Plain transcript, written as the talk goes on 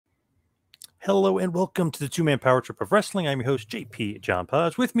Hello and welcome to the two-man power trip of wrestling. I'm your host, JP John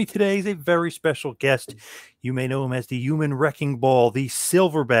Paz. With me today is a very special guest. You may know him as the Human Wrecking Ball, the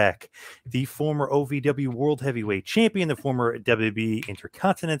Silverback, the former OVW World Heavyweight Champion, the former WWE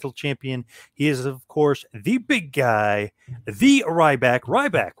Intercontinental Champion. He is, of course, the big guy, the Ryback.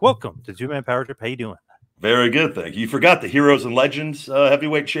 Ryback, welcome to the two-man power trip. How you doing? Very good, thank you. You forgot the Heroes and Legends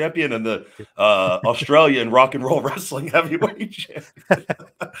heavyweight champion and the Australian rock and roll wrestling heavyweight champion.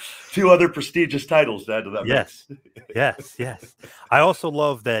 Two other prestigious titles to add to that. Yes, yes. I also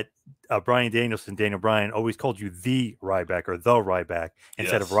love that Bryan Danielson, Daniel Bryan, always called you the Ryback or the Ryback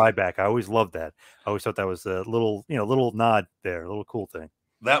instead of Ryback. I always loved that. I always thought that was a little, little nod there, a little cool thing.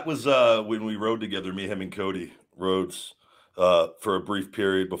 That was when we rode together, me, him, and Cody Rhodes for a brief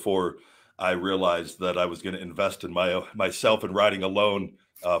period before I realized that I was going to invest in myself and riding alone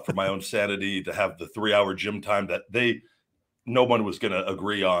for my own sanity, to have the 3-hour gym time that no one was going to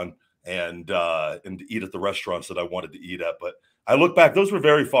agree on, and to eat at the restaurants that I wanted to eat at. But I look back, those were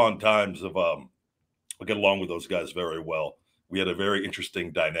very fond times of I get along with those guys very well. We had a very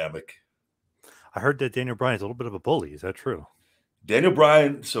interesting dynamic. I heard that Daniel Bryan's a little bit of a bully. Is that true? Daniel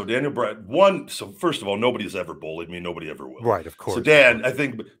Bryan, so first of all, nobody's ever bullied me. Nobody ever will. Right, of course. So Dan, I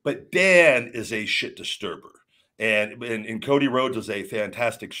think, but Dan is a shit disturber. And Cody Rhodes is a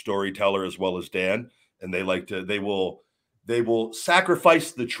fantastic storyteller as well as Dan. And they will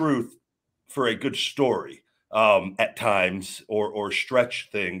sacrifice the truth for a good story at times, or stretch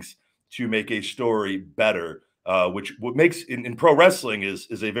things to make a story better, which what makes in pro wrestling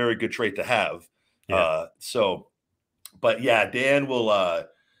is a very good trait to have. Yeah. But yeah, Dan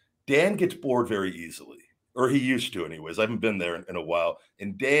gets bored very easily, or he used to anyways. I haven't been there in a while.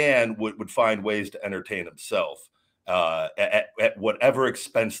 And Dan would find ways to entertain himself at whatever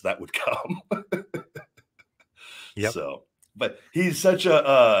expense that would come. Yep. So, but he's such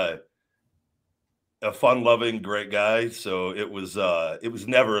a fun-loving, great guy. So it was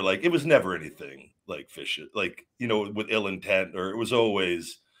never anything like fishy, like, with ill intent, or it was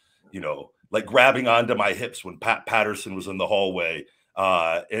always, like grabbing onto my hips when Pat Patterson was in the hallway.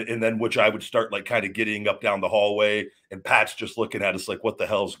 And then which I would start like kind of getting up down the hallway, and Pat's just looking at us like, what the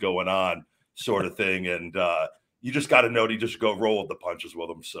hell's going on, sort of thing. And you just got to know to just go roll with the punches with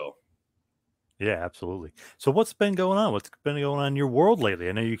him. So. Yeah, absolutely. So what's been going on? What's been going on in your world lately?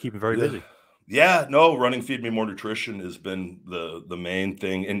 I know you keep it very busy. Yeah, no, running Feed Me More Nutrition has been the main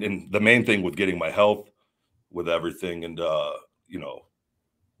thing. And the main thing with getting my health, with everything. And,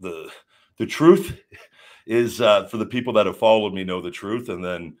 the truth is, for the people that have followed me know the truth. And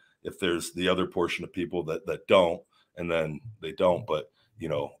then if there's the other portion of people that don't, and then they don't, but,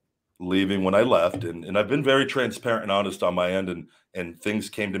 leaving when I left, and I've been very transparent and honest on my end, and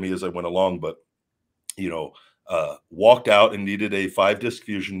things came to me as I went along, but, walked out and needed a 5-disc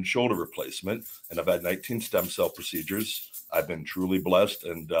fusion shoulder replacement. And I've had 19 stem cell procedures. I've been truly blessed,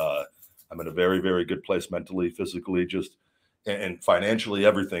 and I'm in a very, very good place mentally, physically, and financially,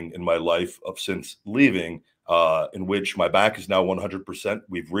 everything in my life since leaving, in which my back is now 100%.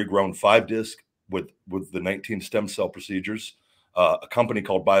 We've regrown 5-disc with the 19 stem cell procedures. A company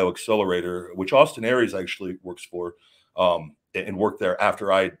called BioAccelerator, which Austin Aries actually works for, and worked there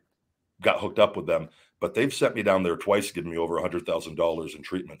after I got hooked up with them. But they've sent me down there twice, giving me over $100,000 in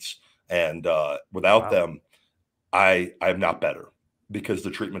treatments. And without them, I'm not better, because the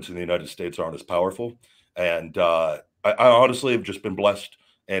treatments in the United States aren't as powerful. And I honestly have just been blessed,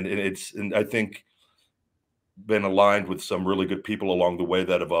 and I think been aligned with some really good people along the way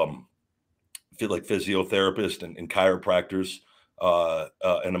that have feel like physiotherapists and chiropractors,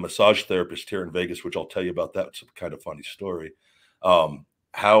 and a massage therapist here in Vegas, which I'll tell you about that. It's a kind of funny story.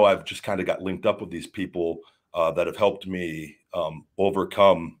 How I've just kind of got linked up with these people that have helped me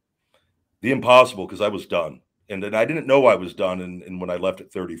overcome the impossible, because I was done. And then I didn't know I was done. And when I left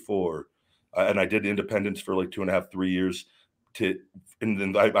at 34, and I did independence for like 2.5, 3 years, and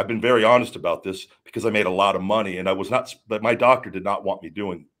then I've been very honest about this, because I made a lot of money, and but my doctor did not want me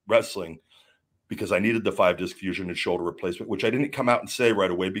doing wrestling, because I needed the 5-disc fusion and shoulder replacement, which I didn't come out and say right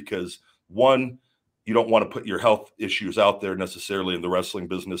away, because one, you don't want to put your health issues out there necessarily in the wrestling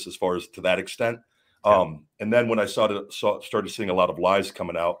business as far as to that extent. Yeah. And then when I started seeing a lot of lies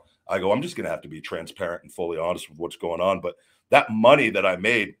coming out, I go, I'm just going to have to be transparent and fully honest with what's going on. But that money that I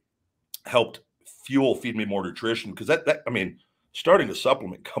made helped fuel Feed Me More Nutrition, because starting a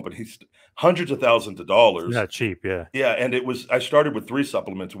supplement company, hundreds of thousands of dollars. Not cheap, yeah. Yeah, and I started with 3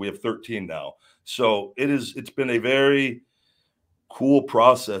 supplements, and we have 13 now. So it's been a very cool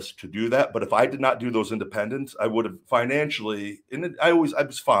process to do that. But if I did not do those independents, I would have financially, I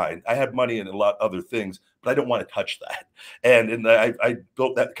was fine. I had money in a lot of other things, but I don't want to touch that. And I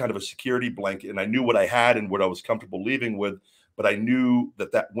built that kind of a security blanket, and I knew what I had and what I was comfortable leaving with. But I knew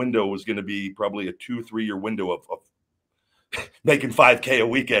that window was going to be probably a 2-3 year window of making 5K a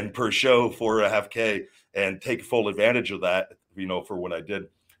weekend per show, 4.5 K, and take full advantage of that, for what I did.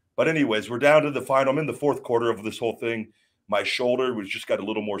 But anyways, we're down to the final. I'm in the fourth quarter of this whole thing. My shoulder was just got a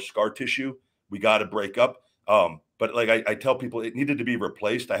little more scar tissue. We got to break up. But like I tell people, it needed to be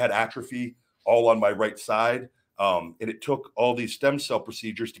replaced. I had atrophy all on my right side. And it took all these stem cell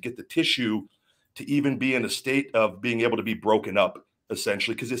procedures to get the tissue to even be in a state of being able to be broken up,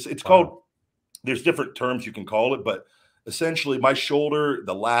 essentially. Because it's called, there's different terms you can call it, but essentially my shoulder,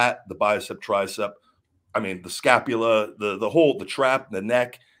 the lat, the bicep, tricep, I mean, the scapula, the trap, the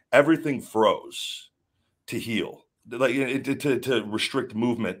neck, everything froze to heal, like to restrict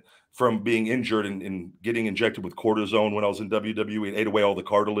movement from being injured and getting injected with cortisone when I was in WWE. It ate away all the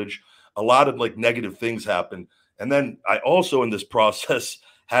cartilage. A lot of like negative things happened. And then I also in this process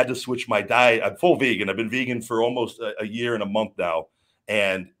had to switch my diet. I'm full vegan. I've been vegan for almost a year and a month now.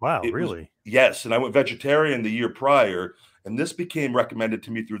 And wow, really? Yes. And I went vegetarian the year prior. And this became recommended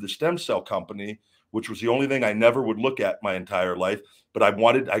to me through the stem cell company, which was the only thing I never would look at my entire life. But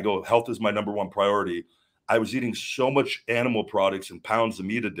health is my number one priority. I was eating so much animal products and pounds of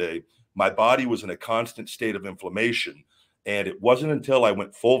meat a day. My body was in a constant state of inflammation. And it wasn't until I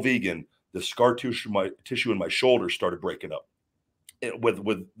went full vegan, the scar tissue in my shoulder started breaking up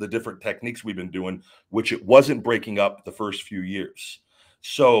with the different techniques we've been doing, which it wasn't breaking up the first few years.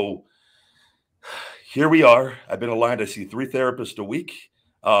 So here we are. I've been aligned. I see 3 therapists a week,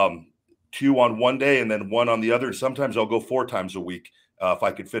 2 on one day and then 1 on the other. Sometimes I'll go 4 times a week if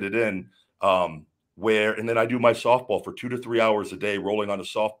I could fit it in. And then I do my softball for 2 to 3 hours a day, rolling on a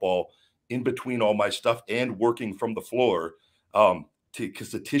softball in between all my stuff and working from the floor,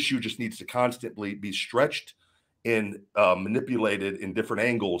 because the tissue just needs to constantly be stretched and manipulated in different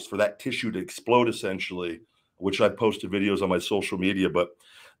angles for that tissue to explode, essentially, which I posted videos on my social media. But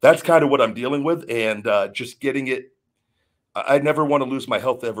that's kind of what I'm dealing with, and just getting it. I never want to lose my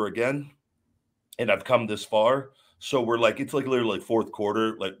health ever again, and I've come this far. So it's like literally like fourth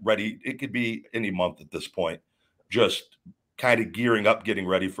quarter, like ready. It could be any month at this point, just kind of gearing up, getting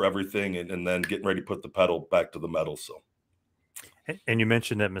ready for everything, and then getting ready to put the pedal back to the metal. So. And you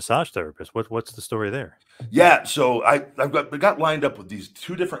mentioned that massage therapist. What's the story there? Yeah, so I got lined up with these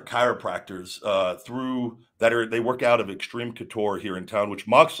 2 different chiropractors they work out of Extreme Couture here in town, which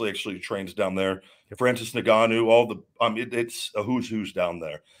Moxley actually trains down there. Yep. Francis Ngannou, it's a who's down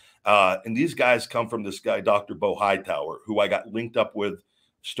there. And these guys come from this guy, Dr. Bo Hightower, who I got linked up with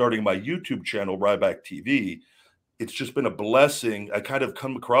starting my YouTube channel, Ryback TV. It's just been a blessing. I kind of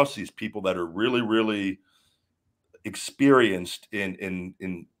come across these people that are really, really experienced in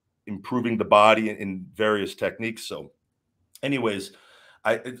improving the body in various techniques. So anyways,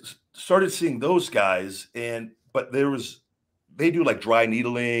 I started seeing those guys, but they do like dry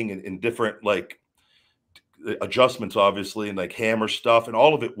needling and different like adjustments, obviously, and like hammer stuff, and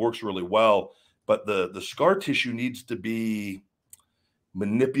all of it works really well. But the scar tissue needs to be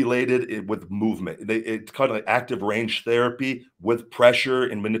manipulated with movement. It's kind of like active range therapy with pressure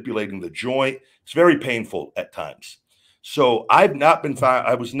and manipulating the joint. It's very painful at times. So I've not been found.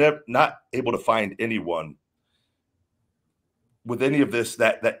 I was not able to find anyone with any of this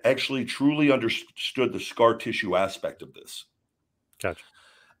that actually truly understood the scar tissue aspect of this. Gotcha.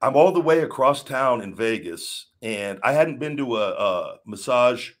 I'm all the way across town in Vegas, and I hadn't been to a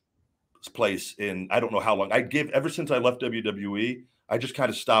massage place in I don't know how long. Ever since I left WWE, I just kind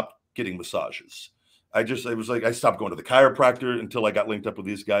of stopped getting massages. I stopped going to the chiropractor until I got linked up with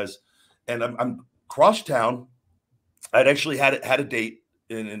these guys. And I'm cross town. I'd actually had a date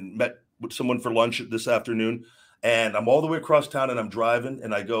and met with someone for lunch this afternoon. And I'm all the way across town, and I'm driving,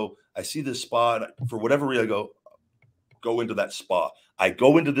 and I see this spa, and for whatever reason, I go into that spa. I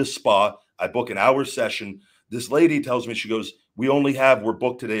go into this spa. I book an hour session. This lady tells me, she goes, we're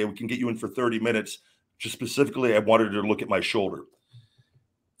booked today. We can get you in for 30 minutes. Just specifically, I wanted her to look at my shoulder.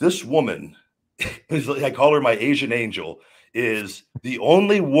 This woman, I call her my Asian angel, is the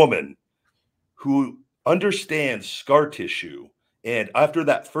only woman who understands scar tissue. And after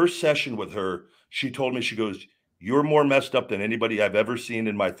that first session with her, she told me, she goes, "You're more messed up than anybody I've ever seen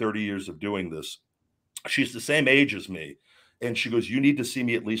in my 30 years of doing this." She's the same age as me. And she goes, "You need to see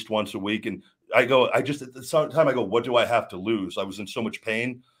me at least once a week." And at the same time, I go, "What do I have to lose?" I was in so much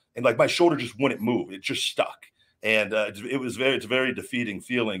pain, and like my shoulder just wouldn't move. It just stuck. And it's a very defeating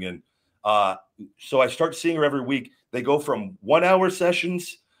feeling. And so I start seeing her every week. They go from 1 hour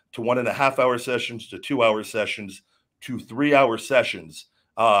sessions to 1.5 hour sessions to 2 hour sessions to 3 hour sessions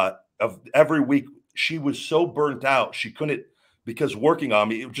of every week she was so burnt out. She couldn't, because working on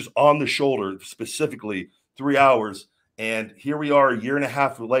me, it was just on the shoulder, specifically 3 hours. And here we are a year and a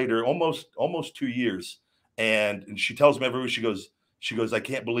half later, almost 2 years. And she tells me every week, she goes, I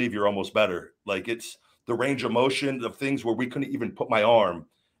can't believe you're almost better. Like, it's the range of motion of things where we couldn't even put my arm.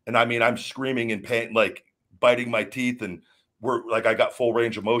 And I mean, I'm screaming in pain, like biting my teeth, and we're like, I got full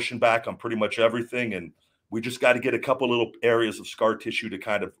range of motion back on pretty much everything. And we just got to get a couple little areas of scar tissue to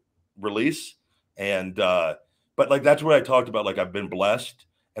kind of release. And, but like, that's what I talked about. Like, I've been blessed,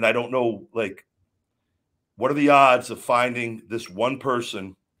 and I don't know, like, what are the odds of finding this one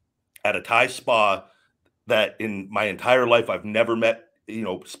person at a Thai spa that in my entire life I've never met, you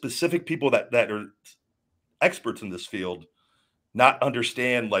know, specific people that are experts in this field, not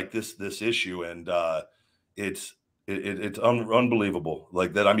understand like this issue. And it's unbelievable,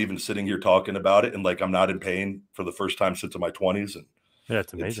 like, that I'm even sitting here talking about it, and like, I'm not in pain for the first time since my 20s. And yeah,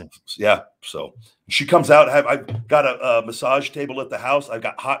 it's amazing. Yeah. So she comes out. I've got a massage table at the house. I've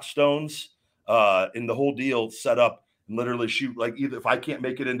got hot stones in the whole deal set up. And literally, she, like, either if I can't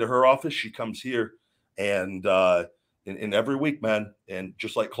make it into her office, she comes here. And in every week, man, and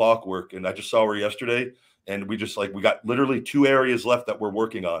just like clockwork. And I just saw her yesterday, and we got literally 2 areas left that we're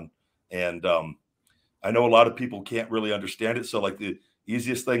working on. And I know a lot of people can't really understand it. So like, the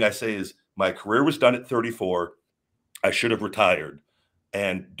easiest thing I say is, my career was done at 34. I should have retired.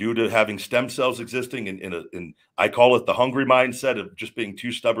 And due to having stem cells existing in I call it the hungry mindset of just being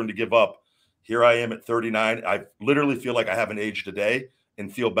too stubborn to give up, here I am at 39. I literally feel like I haven't aged a day,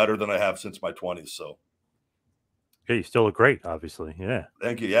 and feel better than I have since my 20s. So yeah, you still look great, obviously. Yeah.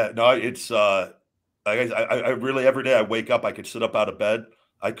 Thank you. Yeah, no, it's I really, every day I wake up, I could sit up out of bed.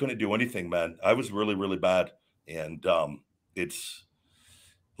 I couldn't do anything, man. I was really, really bad. And it's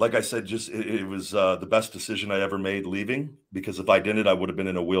like I said, just it was the best decision I ever made leaving, because if I didn't, I would have been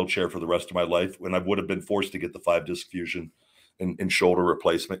in a wheelchair for the rest of my life, and I would have been forced to get the 5-disc fusion and shoulder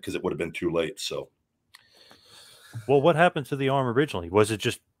replacement, because it would have been too late. So, well, what happened to the arm originally? Was it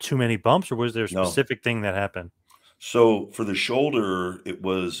just too many bumps, or was there a no. specific thing that happened? So for the shoulder, it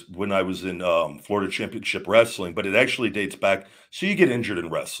was when I was in Florida Championship Wrestling, but it actually dates back. So you get injured in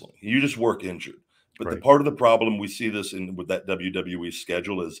wrestling, you just work injured. But Right. the part of the problem we see this in with that WWE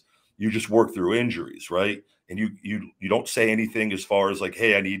schedule is you just work through injuries, right? And you don't say anything as far as like,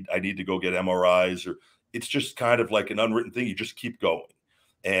 hey, I need to go get MRIs, or it's just kind of like an unwritten thing. You just keep going.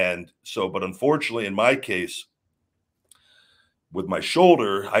 And so, but unfortunately, in my case, with my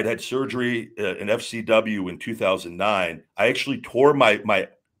shoulder, I'd had surgery in FCW in 2009. I actually tore my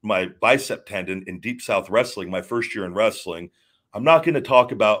bicep tendon in Deep South Wrestling, my first year in wrestling. I'm not going to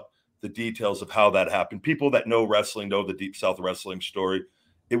talk about the details of how that happened. People that know wrestling know the Deep South Wrestling story.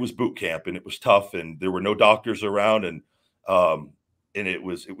 It was boot camp, and it was tough, and there were no doctors around, and it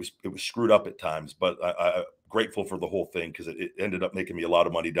was screwed up at times. But I'm grateful for the whole thing, because it ended up making me a lot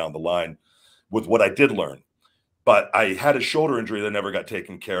of money down the line with what I did learn. But I had a shoulder injury that never got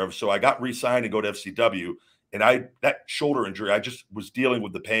taken care of. So I got re-signed to go to FCW. And that shoulder injury, I just was dealing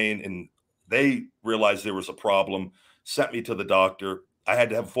with the pain, and they realized there was a problem, sent me to the doctor. I had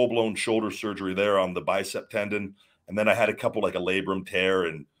to have full-blown shoulder surgery there on the bicep tendon. And then I had a couple, like a labrum tear,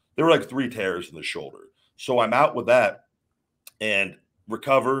 and there were like 3 tears in the shoulder. So I'm out with that and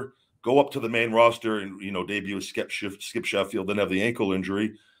recover, go up to the main roster and, you know, debut as Skip Sheffield, then have the ankle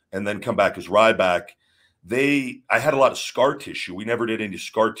injury, and then come back as Ryback. I had a lot of scar tissue. We never did any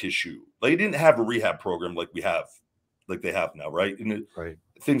scar tissue. They didn't have a rehab program like they have now, right? And Right.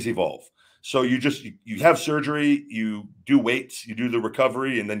 Things evolve. So you have surgery, you do weights, you do the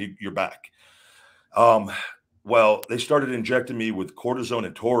recovery, and then you're back. Well, they started injecting me with cortisone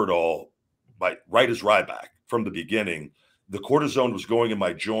and Toradol right as Ryback from the beginning. The cortisone was going in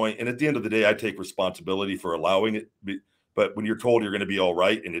my joint, and at the end of the day, I take responsibility for allowing it. But when you're told you're going to be all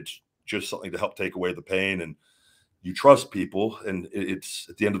right, and it's just something to help take away the pain, and you trust people, and it's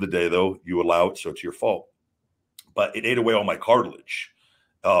at the end of the day, though, you allow it, so it's your fault. But it ate away all my cartilage,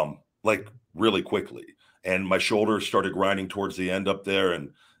 like really quickly, and my shoulder started grinding towards the end up there.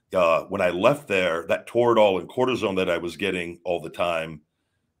 And when I left there, that Toradol and cortisone that I was getting all the time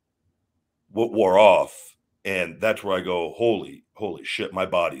wore off, and that's where I go, holy shit, my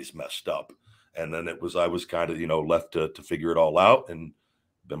body's messed up. And then I was kind of, left to figure it all out, and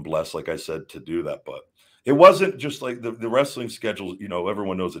been blessed, like I said, to do that. But it wasn't just like the wrestling schedule,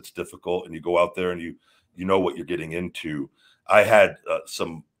 everyone knows it's difficult, and you go out there and you know what you're getting into. I had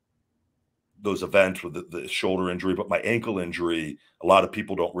those events with the shoulder injury, but my ankle injury, a lot of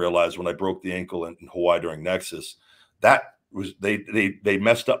people don't realize, when I broke the ankle in Hawaii during Nexus, that was, they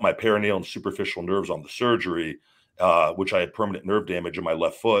messed up my perineal and superficial nerves on the surgery, which I had permanent nerve damage in my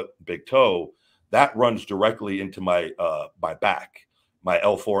left foot, big toe. that runs directly into my my back, my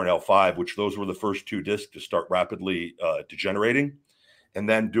L4 and L5, which those were the first two discs to start rapidly degenerating. And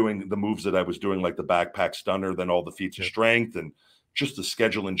then doing the moves that I was doing, like the backpack stunner, then all the feats of strength and just the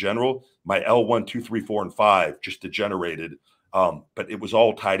schedule in general, my L1, 2, 3, 4, and 5 just degenerated. But it was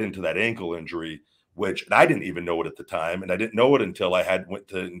all tied into that ankle injury, which I didn't even know it at the time. And I didn't know it until I had went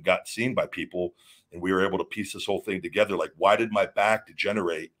to and got seen by people. And we were able to piece this whole thing together. Like, why did my back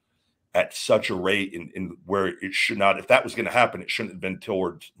degenerate at such a rate in where it should not? If that was going to happen, it shouldn't have been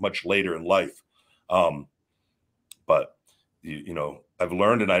towards much later in life. But you know, I've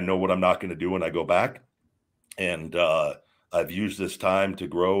learned, and I know what I'm not going to do when I go back. And I've used this time to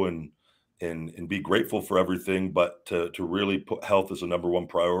grow and be grateful for everything, but to really put health as a #1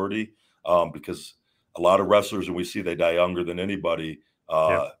 priority, because a lot of wrestlers, and we see they die younger than anybody.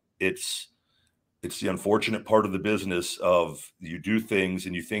 It's the unfortunate part of the business of you do things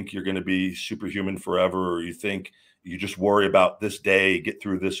and you think you're going to be superhuman forever, or you think you just worry about this day, get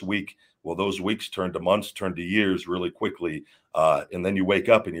through this week. Well, those weeks turn to months, turn to years really quickly. And then you wake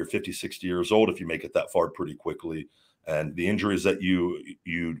up and you're 50, 60 years old if you make it that far pretty quickly. And the injuries that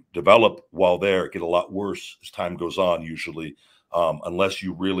you develop while there get a lot worse as time goes on, usually, unless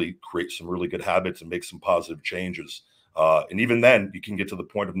you really create some really good habits and make some positive changes. And even then, you can get to the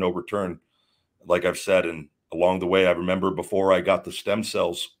point of no return, like I've said. And along the way, I remember before I got the stem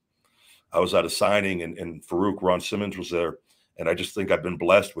cells, I was at a signing and Farouk, Ron Simmons, was there. And I just think I've been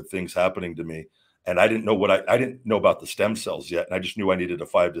blessed with things happening to me. And I didn't know I didn't know about the stem cells yet. And I just knew I needed a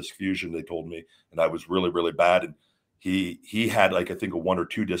 5-disc fusion, they told me. And I was really, really bad. And he had, like, I think a 1 or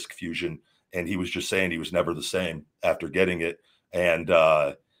 2-disc fusion. And he was just saying he was never the same after getting it. And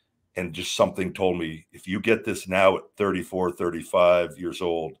just something told me, if you get this now at 34, 35 years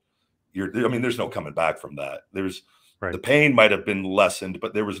old, I mean, there's no coming back from that. The pain might have been lessened,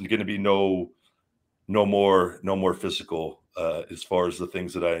 but there was going to be no more physical as far as the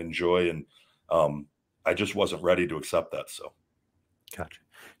things that I enjoy. And I just wasn't ready to accept that. So. Gotcha.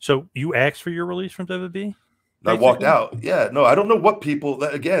 So you asked for your release from WWE? I walked out. Yeah, no, I don't know what people,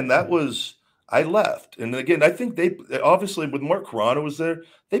 that was, I left. And again, I think they obviously, with Mark Carano was there,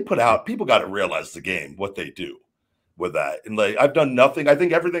 they put out, people got to realize the game, what they do with that. And like, I've done nothing. I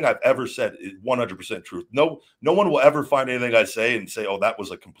think everything I've ever said is 100% truth. No one will ever find anything I say and say, oh, that was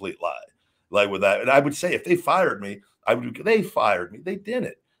a complete lie. Like with that. And I would say, if they fired me, they fired me. They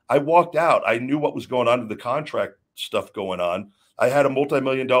didn't. I walked out. I knew what was going on with the contract stuff going on. I had a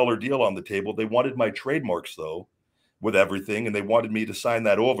multi-million-dollar deal on the table. They wanted my trademarks, though, with everything, and they wanted me to sign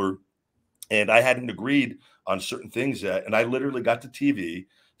that over. And I hadn't agreed on certain things yet. And I literally got to TV,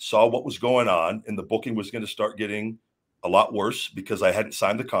 saw what was going on, and the booking was going to start getting a lot worse because I hadn't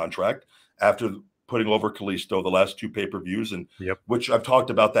signed the contract after putting over Kalisto the last 2 pay-per-views, and which I've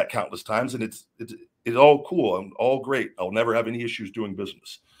talked about that countless times. And it's all cool. I'm all great. I'll never have any issues doing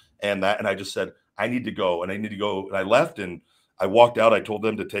business. And I just said, I need to go, and I need to go. And I left, and I walked out. I told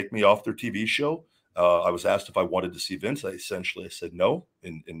them to take me off their TV show. I was asked if I wanted to see Vince. I said no,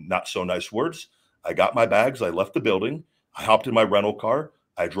 in not so nice words. I got my bags. I left the building. I hopped in my rental car.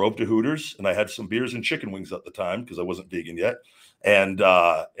 I drove to Hooters, and I had some beers and chicken wings at the time because I wasn't vegan yet. And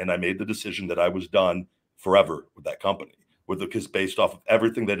I made the decision that I was done forever with that company, because based off of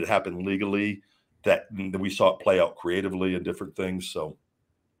everything that had happened legally, that we saw it play out creatively and different things. So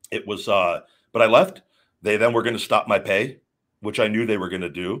it was, but I left. They then were going to stop my pay, which I knew they were going to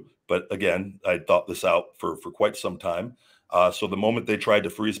do. But again, I thought this out for quite some time. So the moment they tried to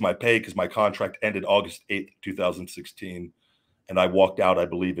freeze my pay, because my contract ended August 8th, 2016, and I walked out, I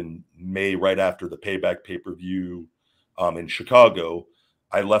believe, in May, right after the Payback pay-per-view in Chicago.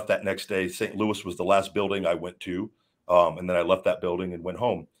 I left that next day. St. Louis was the last building I went to. And then I left that building and went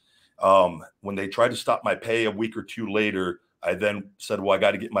home. When they tried to stop my pay a week or 2 later, I then said, well, I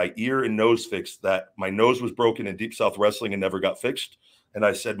got to get my ear and nose fixed. That my nose was broken in Deep South Wrestling and never got fixed. And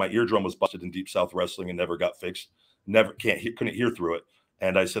I said my eardrum was busted in Deep South Wrestling and never got fixed. Couldn't hear through it.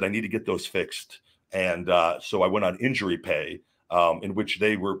 And I said, I need to get those fixed. And so I went on injury pay, in which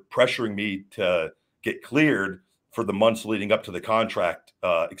they were pressuring me to get cleared for the months leading up to the contract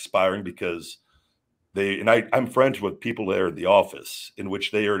expiring, because I'm friends with people there in the office, in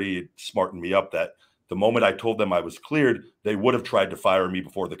which they already smartened me up that the moment I told them I was cleared, they would have tried to fire me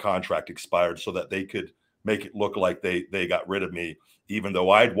before the contract expired so that they could make it look like they got rid of me, even though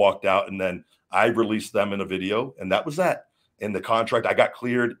I'd walked out. And then I released them in a video, and that was that. In the contract, I got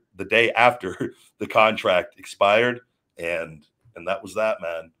cleared the day after the contract expired, and that was that,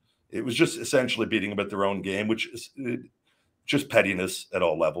 man. It was just essentially beating them at their own game, which is just pettiness at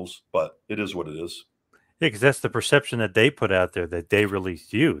all levels, but it is what it is. Yeah, because that's the perception that they put out there, that they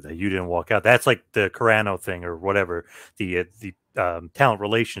released you, that you didn't walk out. That's like the Carano thing or whatever, the talent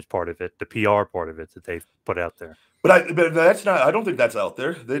relations part of it, the PR part of it that they've put out there. But that's not. I don't think that's out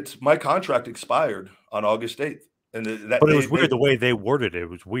there. That's my contract expired on August 8th, and that But it was weird the way they worded it. It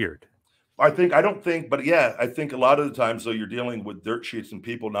was weird. I don't think, but yeah, I think a lot of the times though you're dealing with dirt sheets and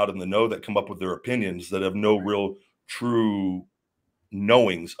people not in the know that come up with their opinions that have no real true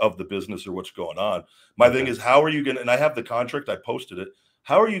knowings of the business or what's going on. My thing is, how are you going to, and I have the contract, I posted it.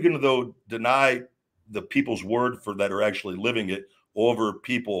 How are you going to though deny the people's word for that are actually living it over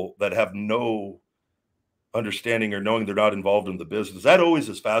people that have no understanding or knowing they're not involved in the business? That always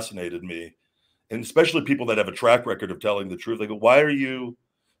has fascinated me. And especially people that have a track record of telling the truth. They go, why are you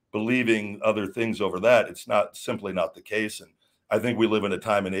believing other things over that? It's not simply not the case. And I think we live in a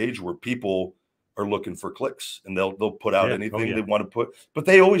time and age where people are looking for clicks and they'll put out anything they want to put, but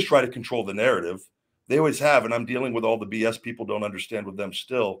they always try to control the narrative. They always have. And I'm dealing with all the BS people don't understand with them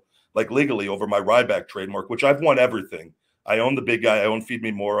still, like legally over my Ryback trademark, which I've won everything. I own the big guy. I own Feed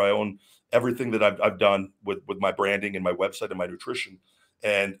Me More. I own everything that I've done with my branding and my website and my nutrition.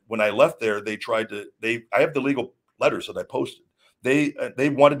 And when I left there, they tried to, I have the legal letters that I posted. They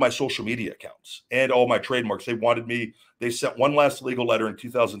wanted my social media accounts and all my trademarks. They sent one last legal letter in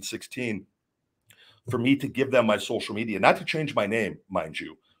 2016 for me to give them my social media, not to change my name, mind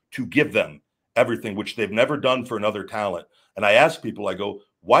you, to give them everything, which they've never done for another talent. And I ask people, I go,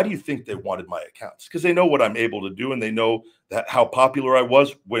 why do you think they wanted my accounts? Because they know what I'm able to do. And they know that how popular I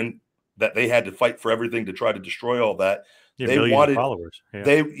was when that they had to fight for everything to try to destroy all that. Yeah, they wanted followers.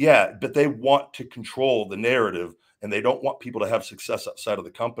 But they want to control the narrative and they don't want people to have success outside of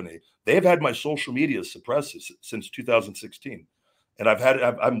the company. They've had my social media suppressed since 2016. And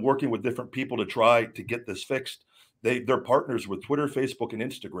I'm working with different people to try to get this fixed. They're partners with Twitter, Facebook, and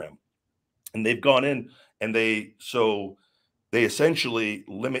Instagram. And they've gone in and they essentially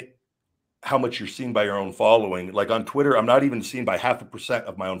limit how much you're seen by your own following. Like on Twitter, I'm not even seen by 0.5%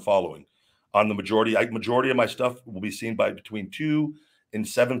 of my own following. On the majority of my stuff will be seen by between 2,000 and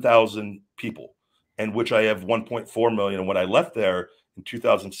 7,000 people, and which I have 1.4 million. And when I left there in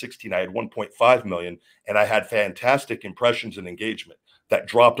 2016, I had 1.5 million, and I had fantastic impressions and engagement that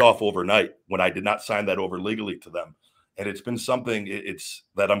dropped off overnight when I did not sign that over legally to them. And it's been something it's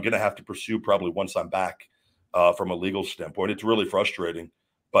that I'm going to have to pursue probably once I'm back from a legal standpoint. It's really frustrating,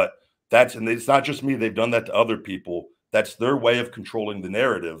 but and it's not just me. They've done that to other people. That's their way of controlling the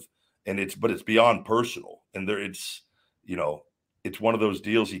narrative. And it's beyond personal. And it's one of those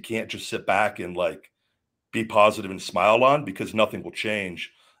deals you can't just sit back and like be positive and smile on, because nothing will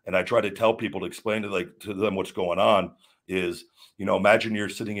change. And I try to tell people, to explain to them what's going on is, imagine you're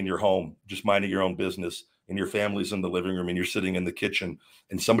sitting in your home, just minding your own business, and your family's in the living room and you're sitting in the kitchen,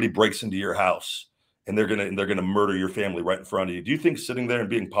 and somebody breaks into your house and they're going to murder your family right in front of you. Do you think sitting there and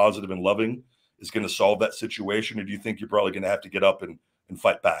being positive and loving is going to solve that situation? Or do you think you're probably going to have to get up and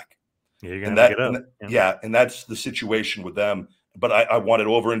fight back? Yeah, you're gonna get up. And that's the situation with them. But I want it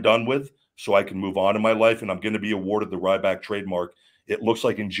over and done with so I can move on in my life. And I'm going to be awarded the Ryback trademark. It looks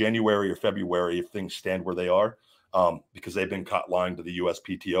like in January or February, if things stand where they are, because they've been caught lying to the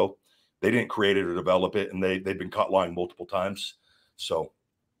USPTO. They didn't create it or develop it, and they've been caught lying multiple times. So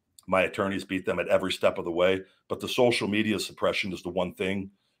my attorneys beat them at every step of the way. But the social media suppression is the one thing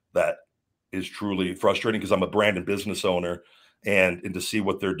that is truly frustrating, because I'm a brand and business owner. And to see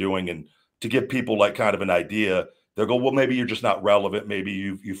what they're doing, and to give people like kind of an idea, they'll go, well, maybe you're just not relevant. Maybe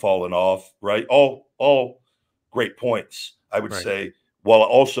you've fallen off, right? All great points. I would say, well,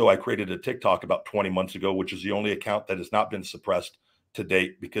 also I created a TikTok about 20 months ago, which is the only account that has not been suppressed to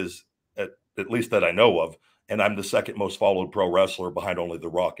date, because at least that I know of. And I'm the second most followed pro wrestler behind only The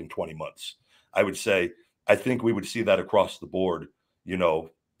Rock in 20 months. I would say, I think we would see that across the board.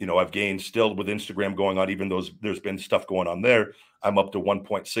 I've gained still with Instagram going on, even though there's been stuff going on there. I'm up to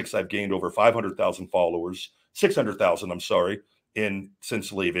 1.6. I've gained over 500,000 followers, 600,000, I'm sorry,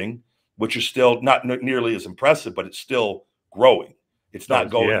 since leaving, which is still not nearly as impressive, but it's still growing. It's not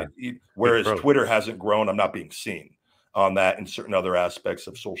going, whereas Twitter hasn't grown. I'm not being seen on that and certain other aspects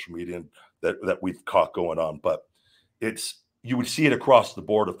of social media that we've caught going on. But you would see it across the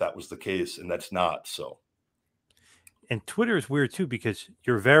board if that was the case, and that's not so. And Twitter is weird too, because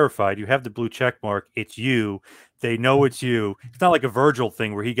you're verified. You have the blue check mark. It's you. They know it's you. It's not like a Virgil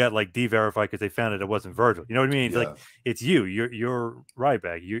thing where he got like de-verified because they found it wasn't Virgil. You know what I mean? It's like, it's you. You're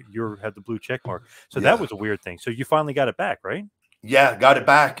Ryback. You have the blue check mark. So that was a weird thing. So you finally got it back, right? Yeah, got it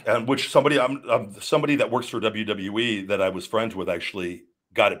back. Which somebody that works for WWE that I was friends with actually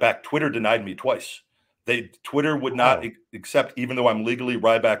got it back. Twitter denied me twice. Twitter would not accept, even though I'm legally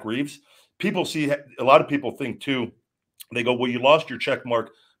Ryback Reeves. people see, a lot of people think too, they go, well, you lost your check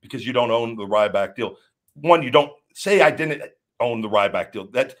mark because you don't own the Ryback deal. One, you don't say I didn't own the Ryback deal.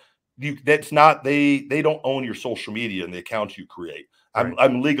 That's not, they don't own your social media and the accounts you create. Right.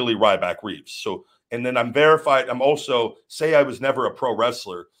 I'm legally Ryback Reeves. So, and then I'm verified. I'm also, say I was never a pro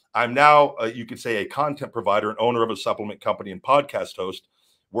wrestler. I'm now, you could say, a content provider and owner of a supplement company and podcast host,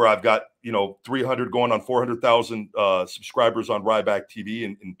 where I've got, 300 going on 400,000 subscribers on Ryback TV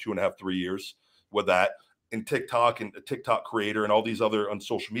in 2.5, 3 years with that, and TikTok and a TikTok creator and all these other on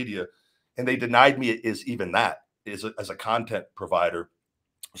social media. And they denied me as even that as a content provider.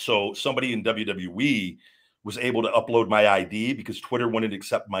 So somebody in WWE was able to upload my ID because Twitter wouldn't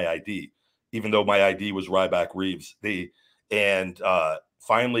accept my ID, even though my ID was Ryback Reeves. And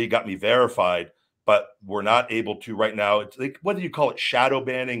finally got me verified, but we're not able to right now. It's like, what do you call it? Shadow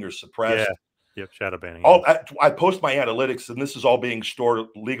banning or suppressed? Yeah. Yep. Shadow banning. I post my analytics, and this is all being stored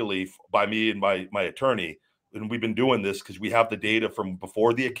legally by me and my attorney. And we've been doing this because we have the data from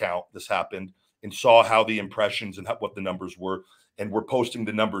before the account this happened and saw how the impressions and what the numbers were. And we're posting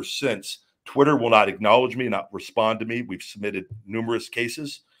the numbers since. Twitter will not acknowledge me, not respond to me. We've submitted numerous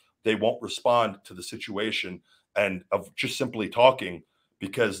cases. They won't respond to the situation and of just simply talking,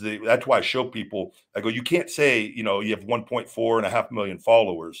 because that's why I show people, I go, you can't say, you have 1.4 million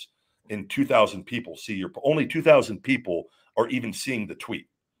followers and 2,000 people see only 2,000 people are even seeing the tweet.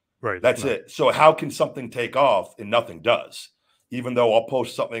 Right. That's it. So how can something take off and nothing does? Even though I'll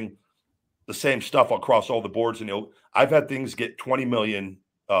post something, the same stuff across all the boards, and I've had things get 20 million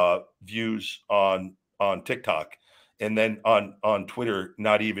views on TikTok, and then on Twitter,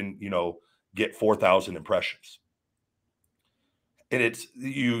 not even, get 4,000 impressions. And it's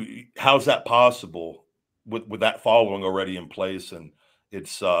how's that possible with that following already in place? And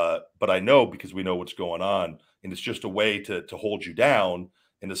it's but I know, because we know what's going on, and it's just a way to hold you down.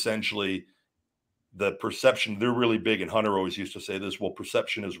 And essentially the perception, they're really big, and Hunter always used to say this, well,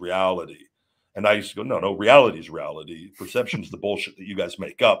 perception is reality. And I used to go, no, reality is reality. Perception is the bullshit that you guys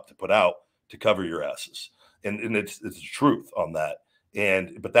make up to put out to cover your asses. And it's the truth on that.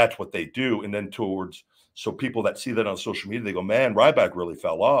 But that's what they do. And then so people that see that on social media, they go, man, Ryback really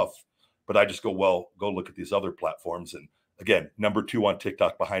fell off. But I just go, well, go look at these other platforms. And again, number 2 on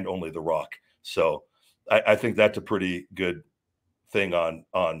TikTok behind only The Rock. So I think that's a pretty good thing on,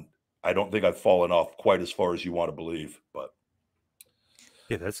 I don't think I've fallen off quite as far as you want to believe, but.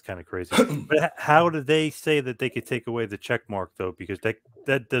 Yeah, that's kind of crazy. But how do they say that they could take away the check mark, though? Because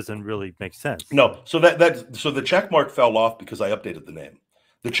that doesn't really make sense. No. So so the check mark fell off because I updated the name.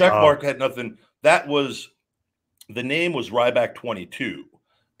 The check mark had nothing. The name was Ryback 22.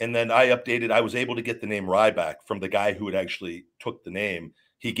 And then I was able to get the name Ryback from the guy who had actually took the name.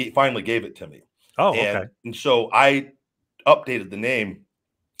 He finally gave it to me. Oh, okay. And so I updated the name,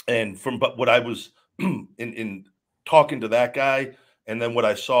 but what I was in talking to that guy, and then what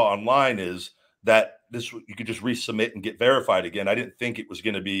I saw online is that you could just resubmit and get verified again. I didn't think it was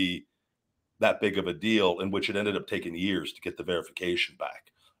going to be that big of a deal, in which it ended up taking years to get the verification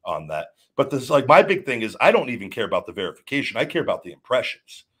back on that. But this, like, my big thing is, I don't even care about the verification. I care about the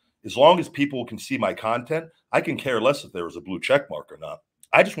impressions. As long as people can see my content, I can care less if there was a blue check mark or not.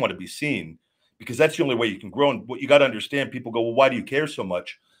 I just want to be seen, because that's the only way you can grow. And what you got to understand, people go, well, why do you care so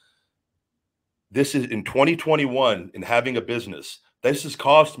much? This is in 2021, in having a business, this has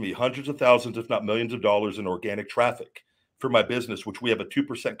cost me hundreds of thousands, if not millions of dollars in organic traffic for my business, which we have a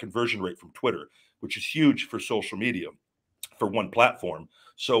 2% conversion rate from Twitter, which is huge for social media for one platform.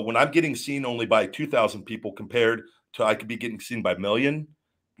 So when I'm getting seen only by 2,000 people compared to I could be getting seen by a million,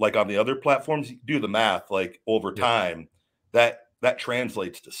 like on the other platforms, you do the math, like over time, that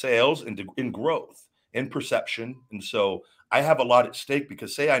translates to sales and in growth and perception. And so I have a lot at stake,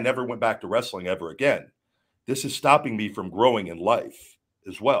 because say I never went back to wrestling ever again, this is stopping me from growing in life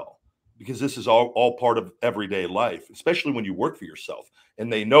as well, because this is all part of everyday life, especially when you work for yourself.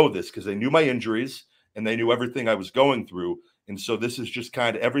 And they know this because they knew my injuries and they knew everything I was going through. And so this is just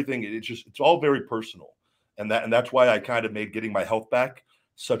kind of everything. It's all very personal. And that's why I kind of made getting my health back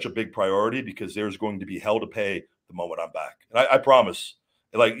such a big priority, because there's going to be hell to pay the moment I'm back. And I promise,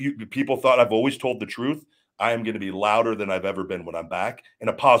 like, people thought I've always told the truth. I am going to be louder than I've ever been when I'm back, in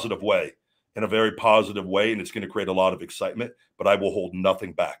a positive way, in a very positive way. And it's going to create a lot of excitement, but I will hold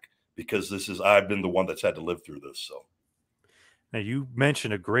nothing back, because I've been the one that's had to live through this. So. Now, you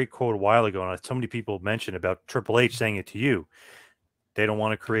mentioned a great quote a while ago, and so many people mentioned about Triple H saying it to you. They don't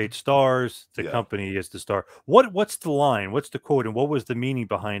want to create stars. The company is the star. What's the line? What's the quote? And what was the meaning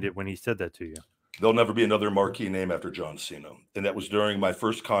behind it when he said that to you? There'll never be another marquee name after John Cena. And that was during my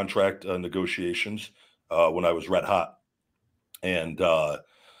first contract negotiations when I was red hot. And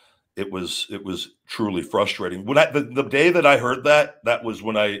it was truly frustrating. When the day that I heard that, that was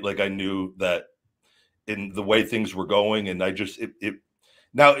when I knew that in the way things were going, and I just it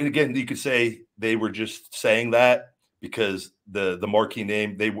now, and again, you could say they were just saying that because the marquee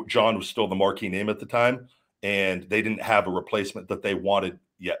name, John was still the marquee name at the time, and they didn't have a replacement that they wanted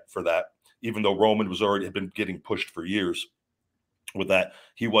yet for that. Even though Roman had been getting pushed for years with that,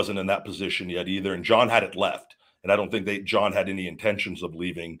 he wasn't in that position yet either, and John hadn't left, and I don't think John had any intentions of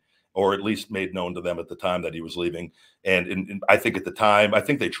leaving, or at least made known to them at the time that he was leaving. And I think at the time, I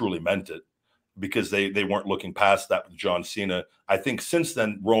think they truly meant it, because they weren't looking past that with John Cena. I think since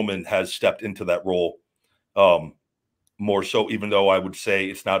then, Roman has stepped into that role more so, even though I would say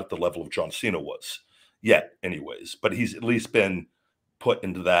it's not at the level of John Cena was yet anyways, but he's at least been put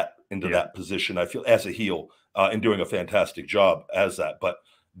into that position, I feel, as a heel, and doing a fantastic job as that. But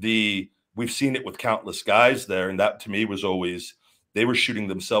we've seen it with countless guys there, and that to me was always, they were shooting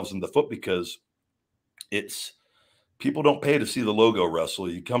themselves in the foot, because people don't pay to see the logo wrestle.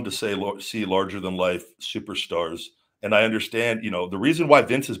 You come to see larger than life superstars. And I understand, the reason why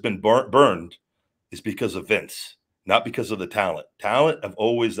Vince has been burned is because of Vince, not because of the talent. Talent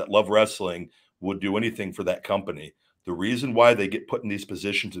that love wrestling would do anything for that company. The reason why they get put in these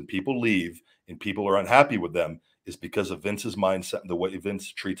positions and people leave and people are unhappy with them is because of Vince's mindset and the way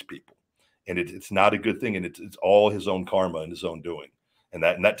Vince treats people. And it's not a good thing. And it's all his own karma and his own doing. And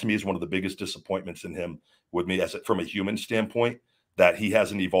that to me is one of the biggest disappointments in him, with me, from a human standpoint, that he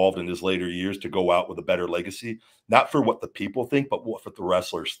hasn't evolved in his later years to go out with a better legacy, not for what the people think, but what the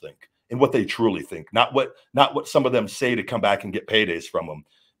wrestlers think and what they truly think, not what some of them say to come back and get paydays from him.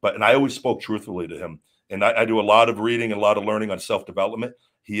 And I always spoke truthfully to him. And I do a lot of reading and a lot of learning on self-development.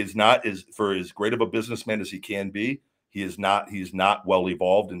 He is not, for as great of a businessman as he can be, he's not well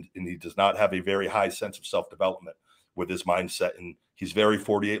evolved, and he does not have a very high sense of self-development with his mindset. And he's very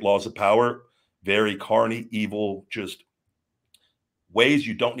 48 Laws of Power, very carny, evil, just ways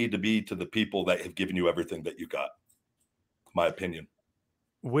you don't need to be to the people that have given you everything that you got. My opinion.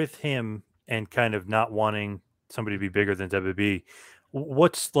 With him and kind of not wanting somebody to be bigger than WWE,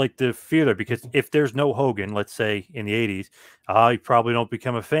 what's like the fear there? Because if there's no Hogan, let's say in the 80s, I probably don't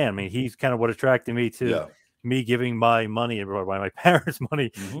become a fan. I mean, he's kind of what attracted me to me giving my money, or my parents' money,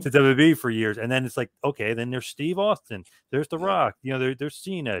 to WWE for years. And then it's like, okay, then there's Steve Austin, there's The Rock, there's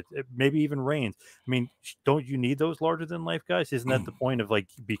Cena, maybe even Reigns. I mean, don't you need those larger than life guys? Isn't that the point of like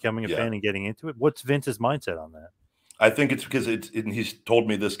becoming a fan and getting into it? What's Vince's mindset on that? I think it's because and he's told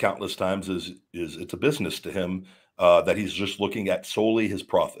me this countless times, is it's a business to him, that he's just looking at solely his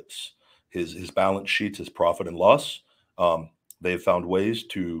profits, his balance sheets, his profit and loss. They've found ways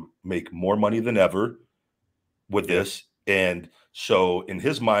to make more money than ever with this. And so in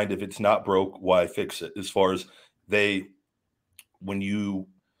his mind, if it's not broke, why fix it? As far as one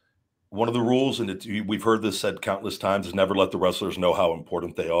of the rules, and we've heard this said countless times, is never let the wrestlers know how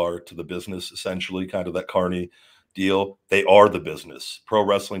important they are to the business, essentially, kind of that carny deal. They are the business. Pro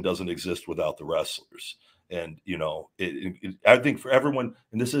wrestling doesn't exist without the wrestlers. And, I think for everyone,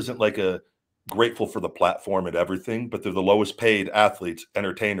 and this isn't like grateful for the platform and everything, but they're the lowest paid athletes,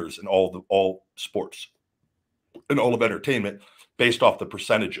 entertainers in all sports and all of entertainment, based off the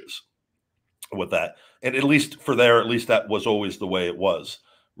percentages with that. And at least that was always the way it was,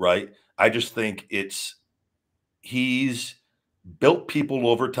 right? I just think he's built people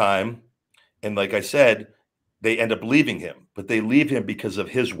over time. And like I said, they end up leaving him, but they leave him because of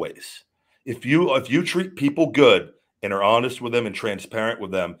his ways. If you treat people good and are honest with them and transparent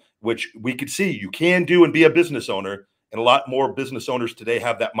with them, which we could see you can do and be a business owner, and a lot more business owners today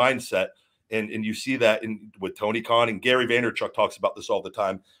have that mindset. And you see that with Tony Khan, and Gary Vaynerchuk talks about this all the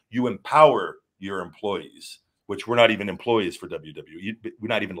time. You empower your employees, which we're not even employees for WWE. We're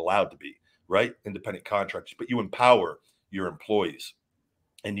not even allowed to be, right? Independent contractors, but you empower your employees.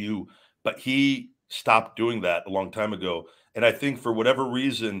 But he stopped doing that a long time ago. And I think for whatever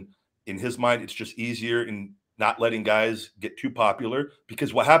reason, in his mind, it's just easier in not letting guys get too popular,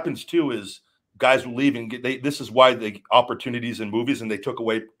 because what happens too is guys will leave and this is why the opportunities in movies, and they took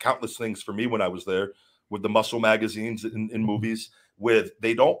away countless things for me when I was there with the muscle magazines in movies,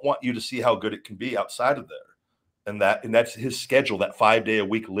 they don't want you to see how good it can be outside of there. And that's his schedule, that 5 day a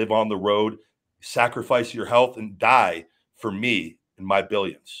week, live on the road, sacrifice your health and die for me and my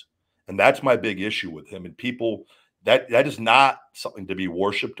billions. And that's my big issue with him. And people, that is not something to be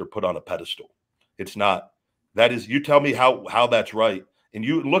worshipped or put on a pedestal. It's not. That is, you tell me how that's right. And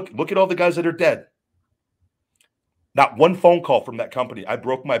you look at all the guys that are dead. Not one phone call from that company. I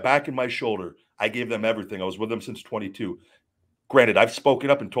broke my back and my shoulder. I gave them everything. I was with them since 22. Granted, I've spoken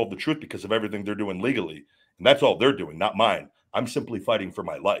up and told the truth because of everything they're doing legally. And that's all they're doing, not mine. I'm simply fighting for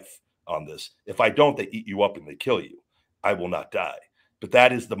my life on this. If I don't, they eat you up and they kill you. I will not die. But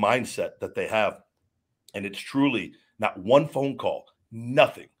that is the mindset that they have. And it's truly not one phone call,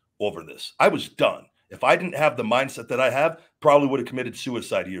 nothing over this. I was done. If I didn't have the mindset that I have, probably would have committed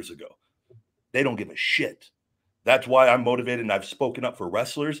suicide years ago. They don't give a shit. That's why I'm motivated and I've spoken up for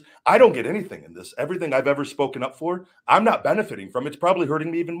wrestlers. I don't get anything in this. Everything I've ever spoken up for, I'm not benefiting from. It's probably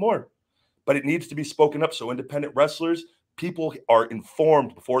hurting me even more. But it needs to be spoken up so independent wrestlers, people are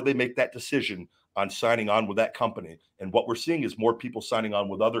informed before they make that decision on signing on with that company. And what we're seeing is more people signing on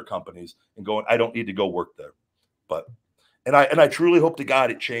with other companies and going, I don't need to go work there. But and I truly hope to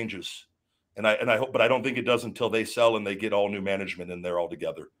God it changes. And I hope, but I don't think it does until they sell and they get all new management in there all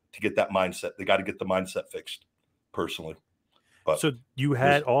together to get that mindset. They got to get the mindset fixed, personally. But so you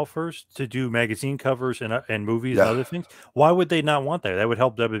had offers to do magazine covers and movies and other things. Why would they not want that? That would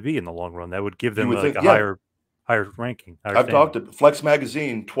help WWE in the long run. That would give them like a higher ranking. I've talked to Flex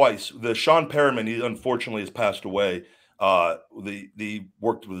Magazine twice. The Sean Perriman, he unfortunately has passed away. The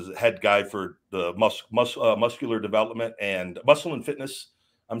worked with head guy for the muscular development and muscle and fitness.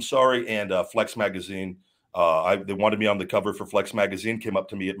 I'm sorry, and Flex Magazine. They wanted me on the cover for Flex Magazine. Came up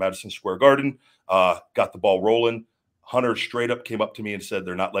to me at Madison Square Garden. Got the ball rolling. Hunter straight up came up to me and said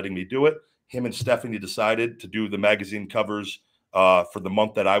they're not letting me do it. Him and Stephanie decided to do the magazine covers for the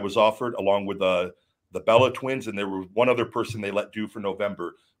month that I was offered, along with the Bella twins, and there was one other person they let do for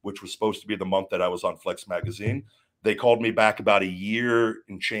November, which was supposed to be the month that I was on Flex Magazine. They called me back about a year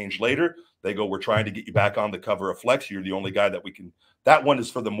and change later. They go, we're trying to get you back on the cover of Flex. You're the only guy that we can. That one is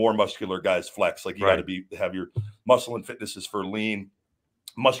for the more muscular guys, Flex. Like you got to have your muscle and fitness is for lean,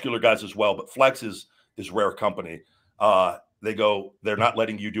 muscular guys as well. But Flex is rare company. They go, they're not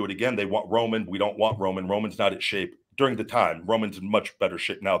letting you do it again. They want Roman. We don't want Roman. Roman's not in shape. During the time, Roman's in much better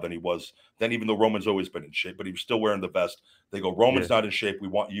shape now than he was then, even though Roman's always been in shape, but he was still wearing the vest. They go, Roman's not in shape. We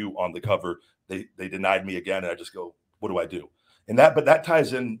want you on the cover. They denied me again. And I just go, what do I do? But that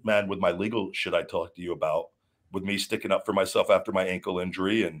ties in, man, with my legal shit I talked to you about, with me sticking up for myself after my ankle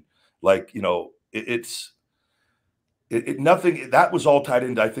injury. And like, nothing that was all tied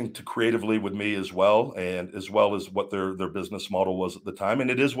into, I think, to creatively with me as well, and as well as what their business model was at the time. And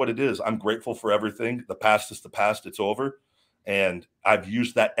it is what it is. I'm grateful for everything. The past is the past. It's over. And I've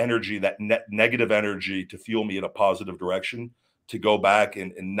used that energy, that negative energy, to fuel me in a positive direction, to go back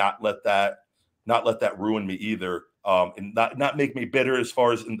and not let that ruin me either. And not make me bitter as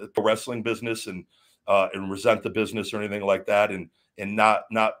far as in the wrestling business and resent the business or anything like that. And not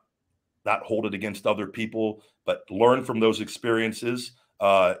hold it against other people, but learn from those experiences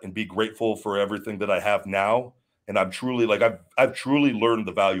and be grateful for everything that I have now. And I'm truly I've truly learned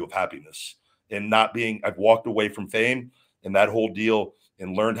the value of happiness and I've walked away from fame and that whole deal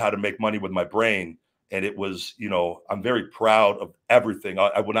and learned how to make money with my brain. And it was, I'm very proud of everything.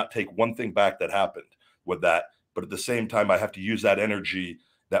 I would not take one thing back that happened with that. But at the same time, I have to use that energy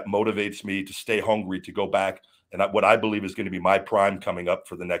that motivates me to stay hungry, to go back. And what I believe is going to be my prime coming up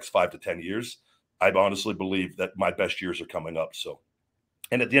for the next 5 to 10 years. I honestly believe that my best years are coming up. So,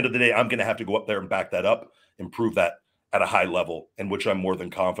 and at the end of the day, I'm going to have to go up there and back that up, improve that at a high level, in which I'm more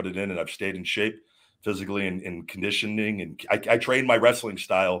than confident in. And I've stayed in shape physically and conditioning. And I train my wrestling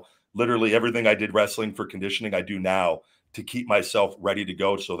style. Literally everything I did wrestling for conditioning, I do now to keep myself ready to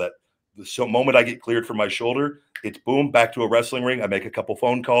go, so that the moment I get cleared from my shoulder, it's boom, back to a wrestling ring. I make a couple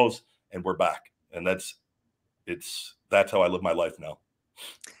phone calls and we're back. And that's how I live my life now.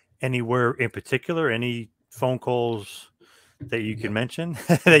 Anywhere in particular, any phone calls that you can mention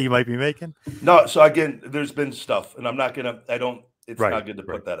that you might be making? No. So again, there's been stuff, and it's not good to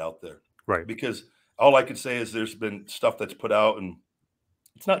put that out there. Right. Because all I can say is there's been stuff that's put out and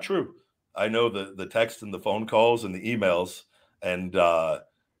it's not true. I know the text and the phone calls and the emails, and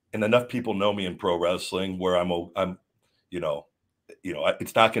enough people know me in pro wrestling where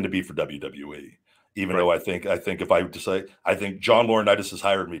it's not going to be for WWE. Even though I think if I would say, I think John Laurinaitis has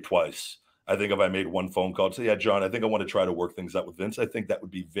hired me twice. I think if I made one phone call and say, yeah, John, I think I want to try to work things out with Vince, I think that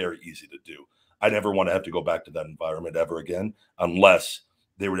would be very easy to do. I never want to have to go back to that environment ever again, unless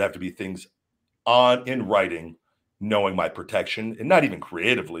there would have to be things in writing, knowing my protection, and not even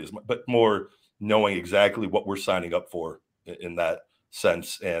creatively, but more knowing exactly what we're signing up for in that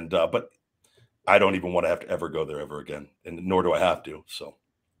sense. And but I don't even want to have to ever go there ever again, and nor do I have to. So.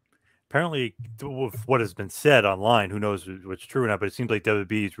 apparently, with what has been said online, who knows what's true or not, but it seems like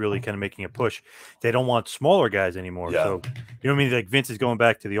WWE is really kind of making a push. They don't want smaller guys anymore. Yeah. So, you know what I mean? Like Vince is going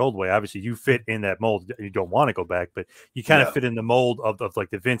back to the old way. Obviously, you fit in that mold. You don't want to go back, but you kind of fit in the mold of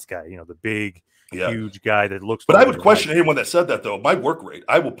like the Vince guy, you know, the big, huge guy that looks. But I would question anyone that said that, though. My work rate,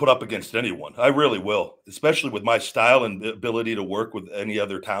 I will put up against anyone. I really will, especially with my style and ability to work with any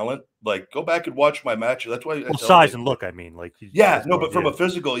other talent. Like, go back and watch my matches. That's why. Well, size and look, I mean, like. Yeah, no, but from a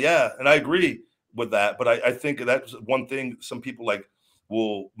physical, and I agree with that. But I think that's one thing. Some people like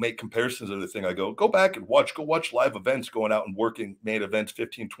will make comparisons to the thing. I go back and watch. Go watch live events going out and working main events,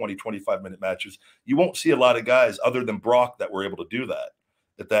 15, 20, 25-minute matches. You won't see a lot of guys other than Brock that were able to do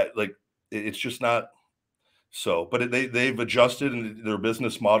that. Like, it's just not. So, but they've adjusted in their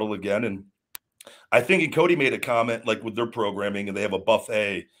business model again. And I think, and Cody made a comment, like with their programming, and they have a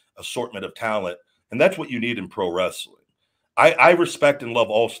buffet assortment of talent. And that's what you need in pro wrestling. I respect and love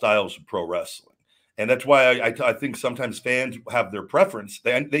all styles of pro wrestling. And that's why I think sometimes fans have their preference.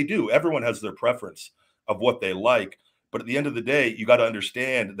 They do. Everyone has their preference of what they like. But at the end of the day, you got to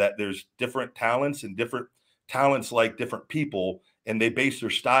understand that there's different talents, and different talents like different people, and they base their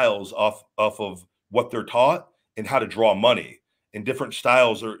styles off of what they're taught and how to draw money. And different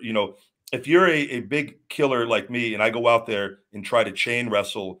styles are, you know, if you're a big killer like me and I go out there and try to chain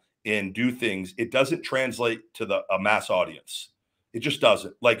wrestle and do things, it doesn't translate to a mass audience. It just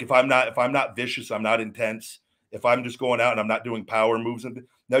doesn't. Like if I'm not vicious, I'm not intense. If I'm just going out and I'm not doing power moves, and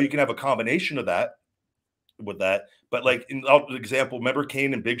now you can have a combination of that with that. But like in example, remember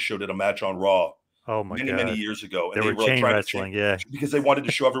Kane and Big Show did a match on Raw. Oh my God. Many years ago, and they were chain wrestling, because they wanted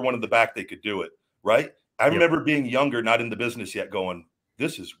to show everyone in the back they could do it, right? I remember being younger, not in the business yet, going,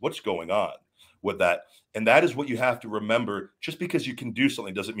 "This is what's going on with that," and that is what you have to remember. Just because you can do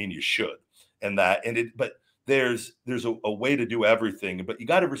something doesn't mean you should, but there's a way to do everything, but you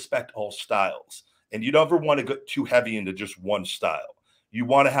got to respect all styles, and you never want to go too heavy into just one style. You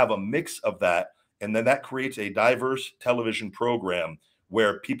want to have a mix of that, and then that creates a diverse television program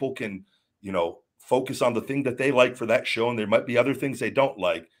where people can, you know, focus on the thing that they like for that show, and there might be other things they don't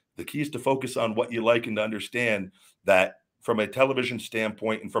like. The key is to focus on what you like and to understand that from a television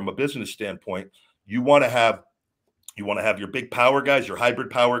standpoint and from a business standpoint, you want to have your big power guys, your hybrid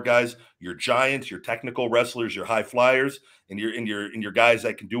power guys, your giants, your technical wrestlers, your high flyers, and your guys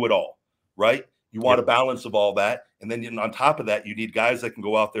that can do it all, right? You want a balance of all that. And then on top of that, you need guys that can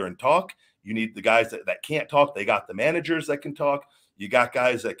go out there and talk. You need the guys that can't talk. They got the managers that can talk. You got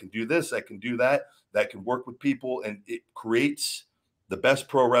guys that can do this, that can do that, that can work with people, and it creates the best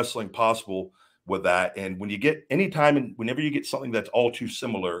pro wrestling possible with that. And when you get whenever you get something that's all too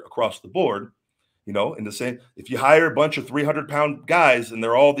similar across the board, you know, in the same, if you hire a bunch of 300-pound guys and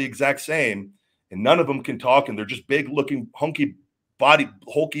they're all the exact same and none of them can talk and they're just big looking, hulky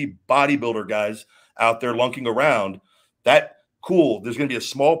bodybuilder guys out there lunking around, that cool. There's going to be a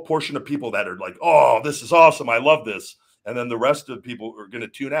small portion of people that are like, "Oh, this is awesome. I love this." And then the rest of the people are going to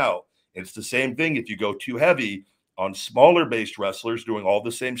tune out. And it's the same thing if you go too heavy on smaller based wrestlers doing all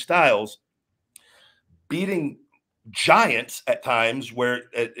the same styles, beating giants at times where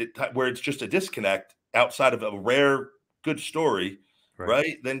it's just a disconnect outside of a rare good story,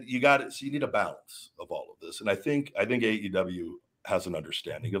 right? Then you got it. So you need a balance of all of this. And I think AEW has an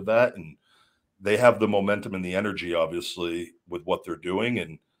understanding of that, and they have the momentum and the energy, obviously, with what they're doing.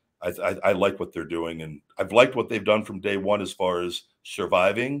 And I like what they're doing, and I've liked what they've done from day one as far as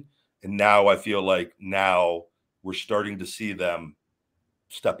surviving. And now I feel like now we're starting to see them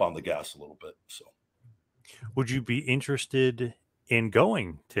step on the gas a little bit. So, would you be interested in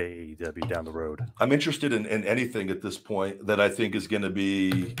going to AEW down the road? I'm interested in anything at this point that I think is going to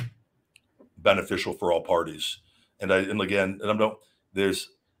be beneficial for all parties. I've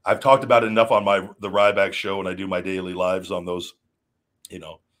talked about it enough on the Ryback Show, and I do my daily lives on those. You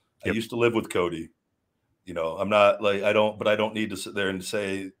know, I used to live with Cody. You know, I'm not like I don't need to sit there and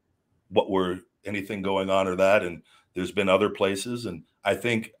say anything going on or that. And there's been other places, and I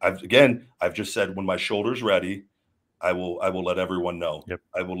think I've just said when my shoulder's ready, I will let everyone know.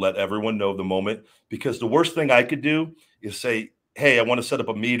 I will let everyone know the moment, because the worst thing I could do is say, "Hey, I want to set up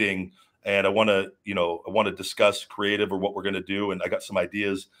a meeting and I want to discuss creative or what we're going to do, and I got some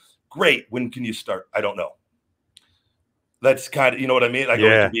ideas." Great. When can you start? I don't know. That's kind of, you know what I mean?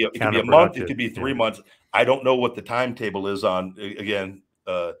 It could be a month. It could be 3 months. I don't know what the timetable is on, again,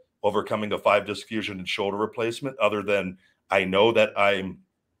 overcoming a 5-disc fusion and shoulder replacement, other than I know that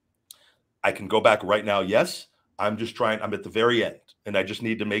I can go back right now. Yes. I'm at the very end, and I just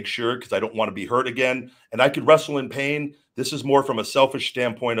need to make sure, because I don't want to be hurt again. And I could wrestle in pain. This is more from a selfish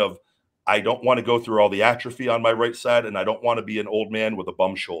standpoint of, I don't want to go through all the atrophy on my right side, and I don't want to be an old man with a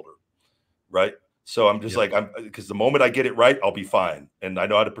bum shoulder. right? So I'm just like, because the moment I get it right, I'll be fine. And I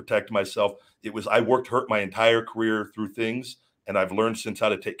know how to protect myself. I hurt my entire career through things. And I've learned since how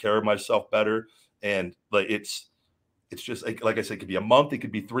to take care of myself better. And like, it's just like I said, it could be a month, it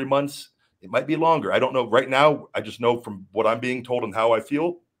could be 3 months. It might be longer. I don't know. Right now, I just know from what I'm being told and how I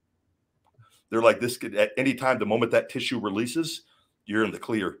feel, they're like, this could, at any time, the moment that tissue releases, you're in the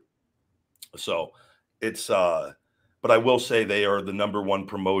clear. So it's, but I will say they are the #1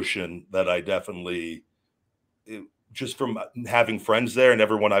 promotion that I definitely, just from having friends there and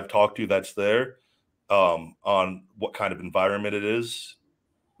everyone I've talked to that's there, on what kind of environment it is,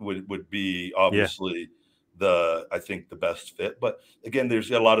 would be obviously I think the best fit. But again, there's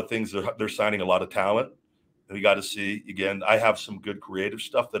a lot of things. They're signing a lot of talent. We got to see. Again, I have some good creative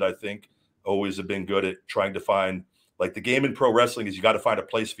stuff that I think always have been good at trying to find. Like the game in pro wrestling is you got to find a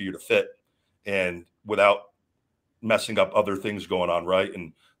place for you to fit, and without messing up other things going on, right?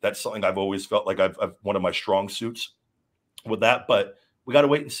 And that's something I've always felt like I've one of my strong suits with that. But we got to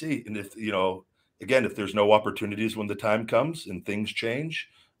wait and see. And if again, if there's no opportunities when the time comes and things change,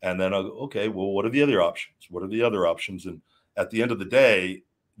 and then I'll go, okay, well, what are the other options? What are the other options? And at the end of the day,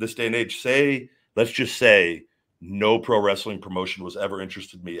 this day and age, let's just say no pro wrestling promotion was ever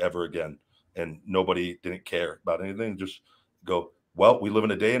interested in me ever again. And nobody didn't care about anything. Just go, well, we live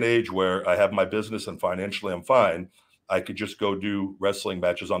in a day and age where I have my business and financially I'm fine. I could just go do wrestling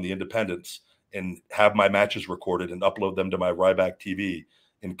matches on the independents and have my matches recorded and upload them to my Ryback TV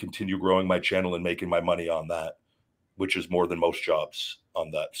and continue growing my channel and making my money on that, which is more than most jobs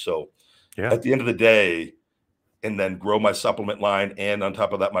on that. So at the end of the day, and then grow my supplement line, and on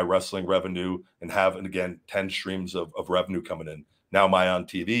top of that, my wrestling revenue, and have, and again, 10 streams of revenue coming in. Now, am I on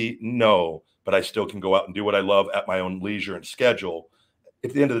TV? No, but I still can go out and do what I love at my own leisure and schedule.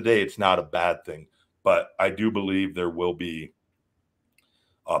 At the end of the day, it's not a bad thing, but I do believe there will be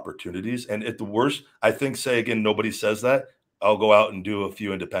opportunities. And at the worst, I think, say again, nobody says that, I'll go out and do a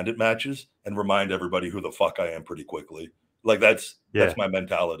few independent matches and remind everybody who the fuck I am pretty quickly. Like that's my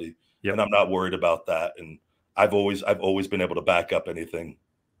mentality. And I'm not worried about that. And I've always been able to back up anything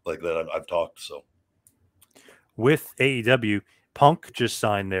like that I've talked. So with AEW, Punk just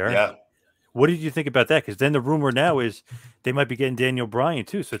signed there. Yeah. What did you think about that? Because then the rumor now is they might be getting Daniel Bryan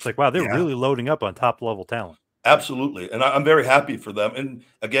too. So it's like, wow, they're really loading up on top level talent. Absolutely. And I'm very happy for them. And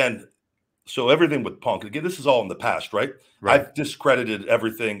again, so everything with Punk, again, this is all in the past, right? I've discredited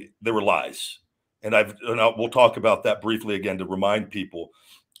everything. There were lies. And we'll talk about that briefly again to remind people.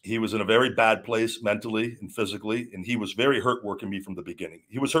 He was in a very bad place mentally and physically, and he was very hurt working me from the beginning.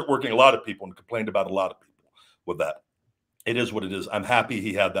 He was hurt working a lot of people and complained about a lot of people with that. It is what it is. I'm happy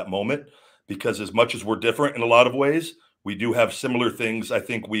he had that moment, because as much as we're different in a lot of ways, we do have similar things I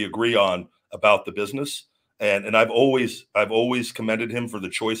think we agree on about the business. And I've always commended him for the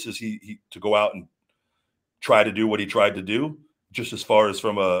choices he to go out and try to do what he tried to do, just as far as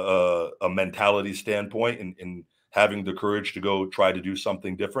from a mentality standpoint, and having the courage to go try to do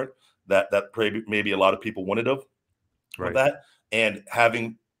something different that maybe a lot of people wanted of with that. And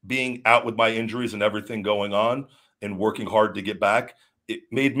being out with my injuries and everything going on and working hard to get back, it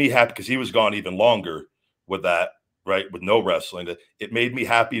made me happy, because he was gone even longer with that, right? With no wrestling. It made me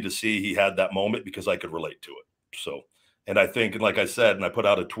happy to see he had that moment, because I could relate to it. So, and I think, and like I said, and I put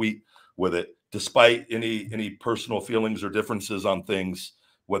out a tweet with it, despite any personal feelings or differences on things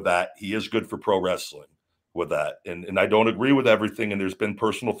with that, he is good for pro wrestling with that. And I don't agree with everything. And there's been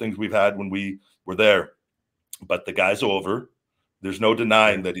personal things we've had when we were there, but the guy's over. There's no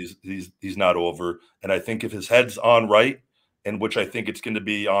denying that he's not over. And I think if his head's on right, and which I think it's going to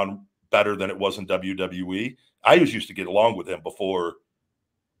be on better than it was in WWE. I used to get along with him before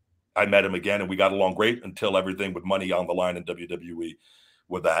I met him again, and we got along great until everything with money on the line in WWE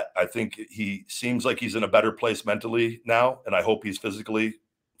with that. I think he seems like he's in a better place mentally now, and I hope he's physically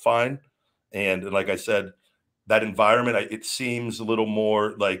fine. And like I said, that environment, it seems a little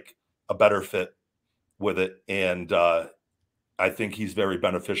more like a better fit with it. And I think he's very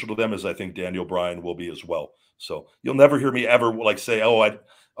beneficial to them, as I think Daniel Bryan will be as well. So you'll never hear me ever like say, I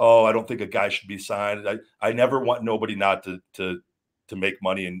don't think a guy should be signed. I never want nobody not to make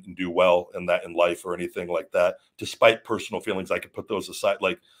money and do well in life or anything like that. Despite personal feelings, I could put those aside.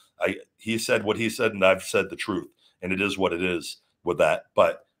 Like he said what he said, and I've said the truth, and it is what it is with that.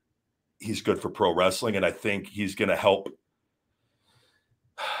 But he's good for pro wrestling, and I think he's going to help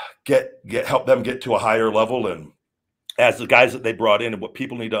help them get to a higher level. And as the guys that they brought in, and what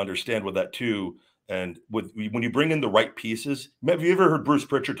people need to understand with that too, and when you bring in the right pieces, have you ever heard Bruce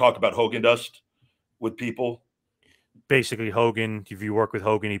Pritchard talk about Hogan Dust with people? Basically, Hogan, if you work with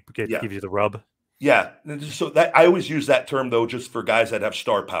Hogan, he gives you the rub. Yeah. So that I always use that term though, just for guys that have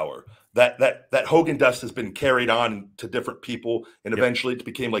star power. That Hogan dust has been carried on to different people, and Yep. eventually it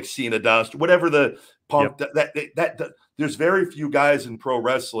became like Cena dust, whatever the Punk. Yep. There's very few guys in pro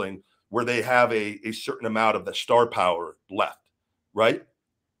wrestling where they have a certain amount of the star power left, right?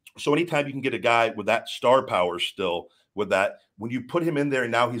 So anytime you can get a guy with that star power still, with that, when you put him in there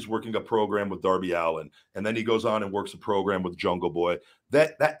and now he's working a program with Darby Allin, and then he goes on and works a program with Jungle Boy,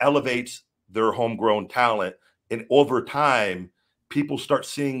 that elevates their homegrown talent. And over time, people start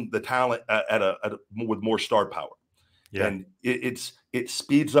seeing the talent with more star power. Yeah. And it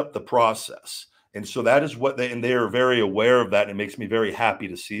speeds up the process. And so that is what they are very aware of that. And it makes me very happy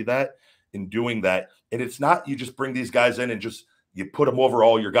to see that in doing that. And it's not you just bring these guys in and just you put them over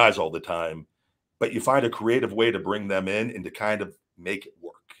all your guys all the time, but you find a creative way to bring them in and to kind of make it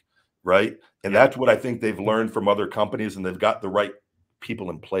work, right? And that's what I think they've learned from other companies, and they've got the right people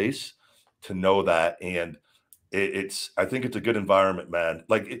in place to know that. And I think it's a good environment, man.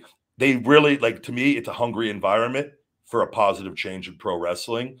 Like they really, like, to me, it's a hungry environment for a positive change in pro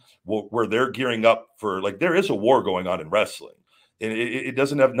wrestling, where they're gearing up for, like, there is a war going on in wrestling, and it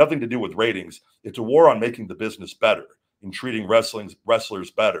doesn't have nothing to do with ratings. It's a war on making the business better and treating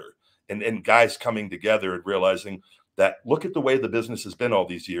wrestlers better, and guys coming together and realizing that, look at the way the business has been all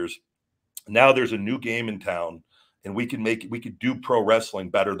these years. Now there's a new game in town, and we could do pro wrestling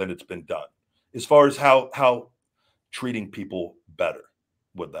better than it's been done, as far as how treating people better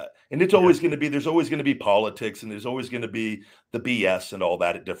with that. And it's always going to be, there's always going to be politics, and there's always going to be the BS and all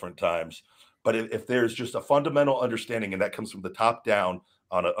that at different times. But if there's just a fundamental understanding, and that comes from the top down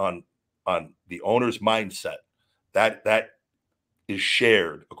on the owner's mindset, that is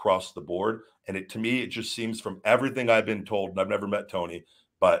shared across the board. And to me, it just seems, from everything I've been told, and I've never met Tony,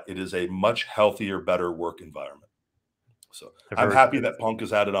 but it is a much healthier, better work environment. So I'm happy that Punk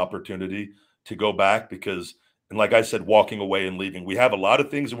has had an opportunity to go back, because, and like I said, walking away and leaving, we have a lot of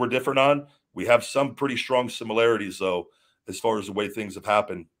things that we're different on. We have some pretty strong similarities, though, as far as the way things have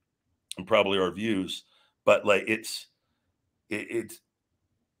happened and probably our views. But like it's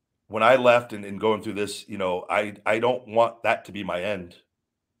when I left and going through this, I don't want that to be my end.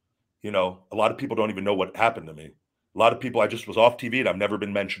 A lot of people don't even know what happened to me. A lot of people, I just was off TV and I've never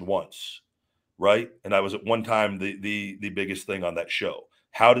been mentioned once, right? And I was at one time the biggest thing on that show.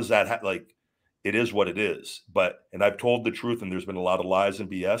 How does that like? It is what it is. And I've told the truth, and there's been a lot of lies and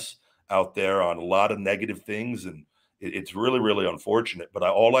BS out there on a lot of negative things, and it's really, really unfortunate. But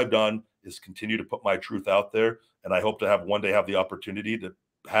all I've done is continue to put my truth out there, and I hope to have one day have the opportunity to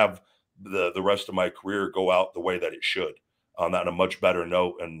have the rest of my career go out the way that it should, on a much better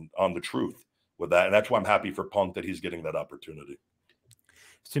note and on the truth with that. And that's why I'm happy for Punk that he's getting that opportunity.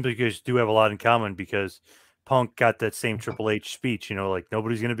 Seems like you guys do have a lot in common, because Punk got that same Triple H speech, like,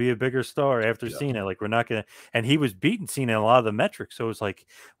 nobody's going to be a bigger star after Cena. Like, we're not going to, and he was beating Cena in a lot of the metrics. So it's like,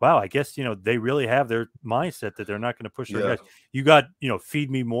 wow, I guess, they really have their mindset that they're not going to push their guys. You got, Feed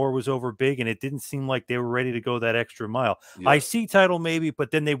Me More was over big, and it didn't seem like they were ready to go that extra mile. IC title maybe,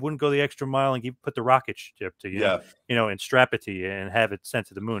 but then they wouldn't go the extra mile and put the rocket ship to you, and strap it to you and have it sent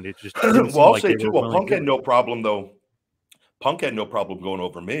to the moon. It just well, I'll say too, Punk had no problem though. Punk had no problem going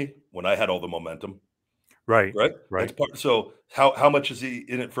over me when I had all the momentum. Right. That's part, so how much is he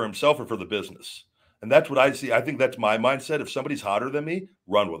in it for himself or for the business? And that's what I see. I think that's my mindset. If somebody's hotter than me,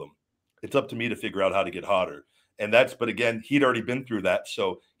 run with them. It's up to me to figure out how to get hotter. And but again, he'd already been through that.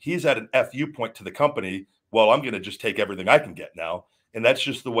 So he's at an FU point to the company. Well, I'm going to just take everything I can get now. And that's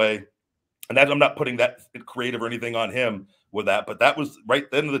just the way. And I'm not putting that creative or anything on him with that. But that was right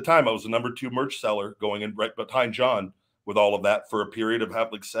at the end of the time. I was the #2 merch seller going in right behind John with all of that for a period of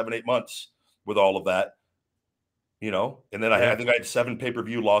like 7-8 months with all of that. And then I think I had 7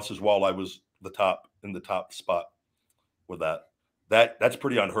 pay-per-view losses while I was in the top spot with that. That's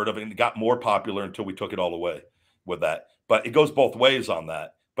pretty unheard of, and it got more popular until we took it all away with that. But it goes both ways on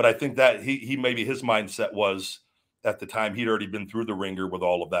that. But I think that he maybe his mindset was, at the time, he'd already been through the ringer with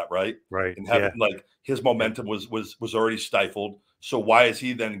all of that, right? And having like his momentum was already stifled. So why is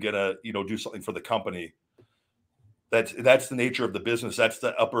he then gonna do something for the company? That's the nature of the business. That's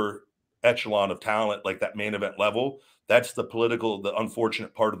the upper echelon of talent, like that main event level. That's the the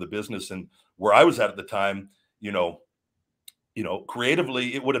unfortunate part of the business. And where I was at the time,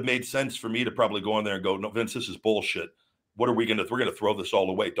 creatively, it would have made sense for me to probably go in there and go, no, Vince, this is bullshit. We're going to throw this all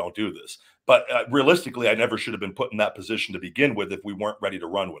away. Don't do this. But realistically, I never should have been put in that position to begin with if we weren't ready to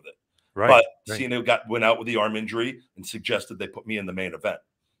run with it. But Cena went out with the arm injury and suggested they put me in the main event.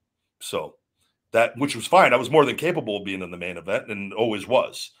 So which was fine. I was more than capable of being in the main event, and always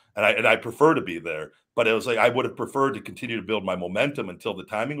was. And I prefer to be there, but it was like I would have preferred to continue to build my momentum until the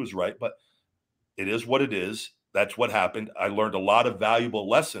timing was right. But it is what it is. That's what happened. I learned a lot of valuable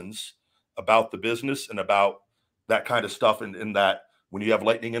lessons about the business and about that kind of stuff. And in that, when you have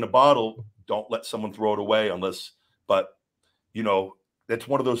lightning in a bottle, don't let someone throw it away unless, but you know, that's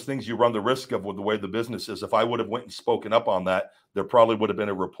one of those things you run the risk of with the way the business is. If I would have went and spoken up on that, there probably would have been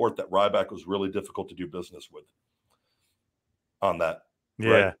a report that Ryback was really difficult to do business with on that. Yeah.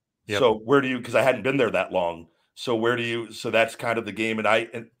 Right. Yep. So where do you, because I hadn't been there that long. So where do you, so that's kind of the game.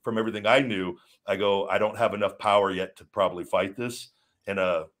 And from everything I knew, I go, I don't have enough power yet to probably fight this. And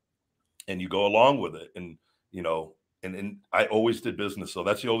you go along with it. And, you know, and I always did business. So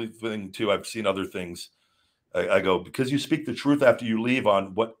that's the only thing too. I've seen other things. I go, because you speak the truth after you leave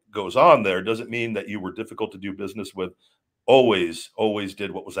on what goes on there doesn't mean that you were difficult to do business with. Always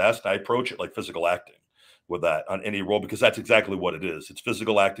did what was asked. I approach it like physical acting with that on any role, because that's exactly what it is. It's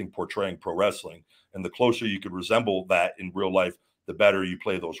physical acting portraying pro wrestling. And the closer you could resemble that in real life, the better you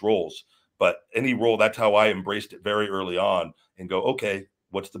play those roles. But any role, that's how I embraced it very early on and go, okay,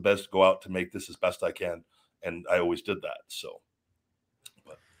 what's the best? Go out to make this as best I can. And I always did that. So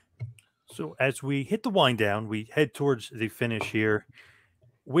as we hit the wind down, we head towards the finish here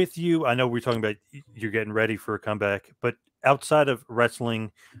with you. I know we're talking about you're getting ready for a comeback, but outside of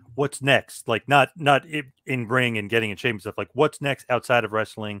wrestling, what's next? Like not in ring and getting in shape and stuff. Like what's next outside of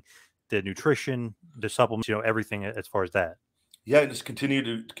wrestling? The nutrition, the supplements, you know, everything as far as that. Yeah, and just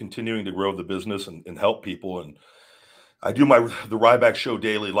continuing to grow the business and help people. And I do the Ryback Show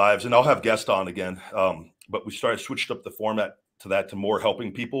daily lives, and I'll have guests on again. But we switched up the format to more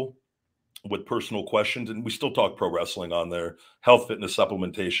helping people with personal questions. And we still talk pro wrestling on there, health, fitness,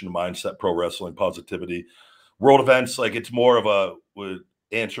 supplementation, mindset, pro wrestling, positivity, world events. Like it's more of with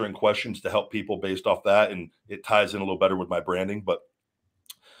answering questions to help people based off that. And it ties in a little better with my branding, but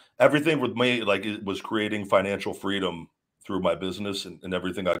everything with me, like it was creating financial freedom through my business and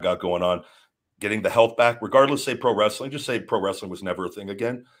everything I got going on, getting the health back, regardless, say pro wrestling, just say pro wrestling was never a thing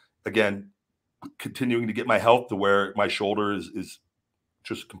again, continuing to get my health to where my shoulder is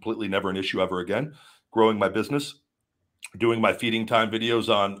just completely never an issue ever again, growing my business, doing my feeding time videos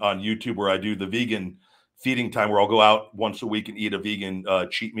on YouTube where I do the vegan feeding time where I'll go out once a week and eat a vegan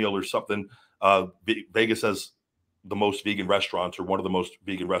cheat meal or something. Vegas has the most vegan restaurants, or one of the most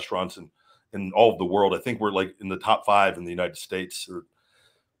vegan restaurants in all of the world. I think we're like in the top 5 in the United States, or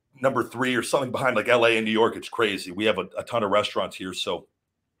number 3 or something behind like LA and New York. It's crazy. We have a ton of restaurants here. So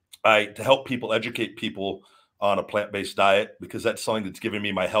to help people, educate people on a plant-based diet, because that's something that's giving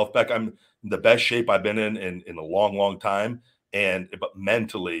me my health back. I'm in the best shape I've been in a long time. But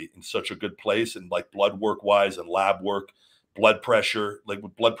mentally in such a good place, and like blood work wise and lab work, blood pressure, like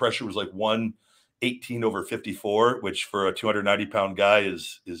with blood pressure was like 118/54, which for a 290-pound guy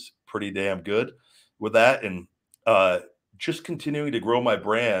is pretty damn good with that. And just continuing to grow my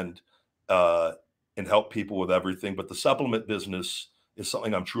brand and help people with everything. But the supplement business is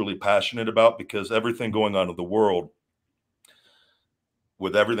something I'm truly passionate about, because everything going on in the world,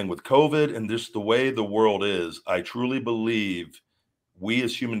 with everything with COVID and just the way the world is, I truly believe we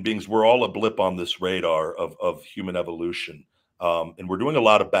as human beings, we're all a blip on this radar of human evolution. And we're doing a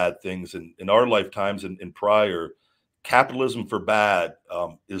lot of bad things in our lifetimes and prior. Capitalism for bad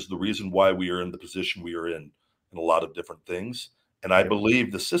is the reason why we are in the position we are in a lot of different things. And I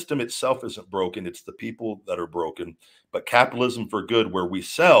believe the system itself isn't broken. It's the people that are broken. But capitalism for good, where we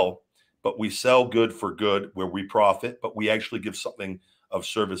sell, but we sell good for good, where we profit, but we actually give something of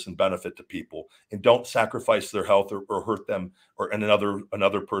service and benefit to people and don't sacrifice their health or hurt them or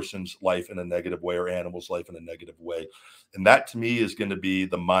another person's life in a negative way, or animal's life in a negative way. And that to me is going to be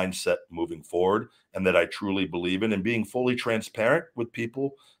the mindset moving forward, and that I truly believe in, and being fully transparent with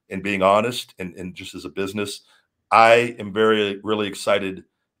people and being honest and just as a business. I am really excited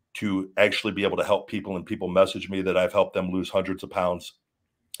to actually be able to help people, and people message me that I've helped them lose hundreds of pounds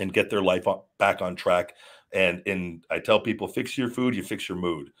and get their life back on track. And I tell people, fix your food, you fix your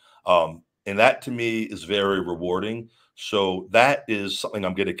mood. And that to me is very rewarding. So that is something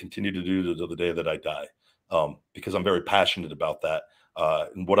I'm going to continue to do to the day that I die, because I'm very passionate about that.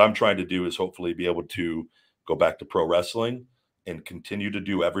 And what I'm trying to do is hopefully be able to go back to pro wrestling and continue to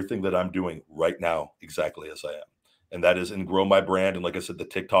do everything that I'm doing right now, exactly as I am. And that is, and grow my brand. And like I said, the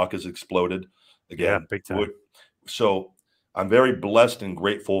TikTok has exploded again. Yeah, big time. So I'm very blessed and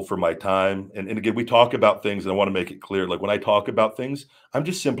grateful for my time. And again, we talk about things, and I want to make it clear. Like when I talk about things, I'm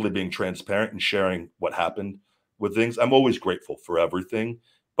just simply being transparent and sharing what happened with things. I'm always grateful for everything,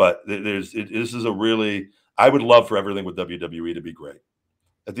 but this is a really, I would love for everything with WWE to be great.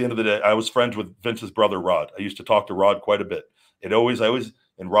 At the end of the day, I was friends with Vince's brother, Rod. I used to talk to Rod quite a bit. And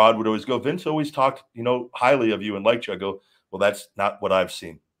Rod would always go, Vince always talked, highly of you and liked you. I go, well, that's not what I've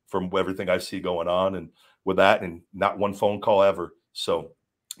seen from everything I see going on, and with that, and not one phone call ever. So,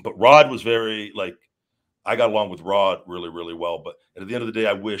 but Rod was very like, I got along with Rod really, really well. But at the end of the day,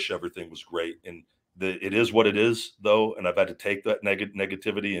 I wish everything was great. And it is what it is, though. And I've had to take that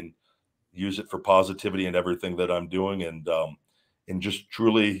negativity and use it for positivity in everything that I'm doing. And just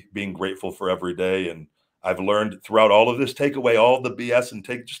truly being grateful for every day. And I've learned throughout all of this, take away all the BS and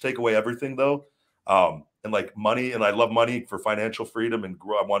just take away everything, though. And like money, and I love money for financial freedom and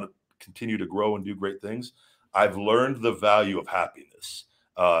grow. I want to continue to grow and do great things. I've learned the value of happiness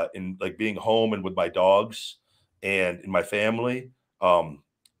in like being home and with my dogs and in my family,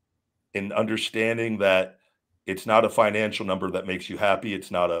 in understanding that it's not a financial number that makes you happy.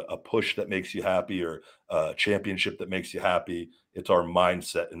 It's not a push that makes you happy or a championship that makes you happy. It's our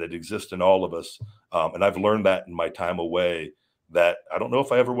mindset, and it exists in all of us. And I've learned that in my time away that I don't know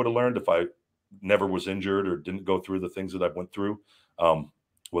if I ever would have learned if I never was injured or didn't go through the things that I went through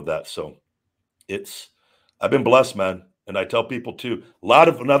with that. So I've been blessed, man. And I tell people too,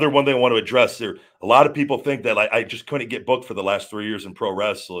 another one thing I want to address there. A lot of people think that I just couldn't get booked for the last 3 years in pro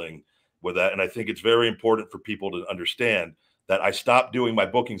wrestling with that. And I think it's very important for people to understand that I stopped doing my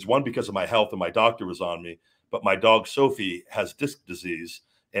bookings, one, because of my health and my doctor was on me, but my dog Sophie has disc disease.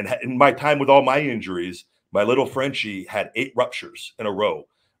 And in my time with all my injuries, my little Frenchie had 8 ruptures in a row,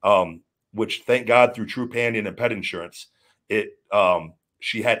 which thank God through True Panion and pet insurance,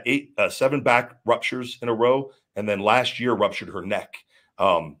 she had 7 back ruptures in a row. And then last year ruptured her neck,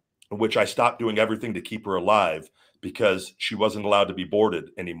 which I stopped doing everything to keep her alive because she wasn't allowed to be boarded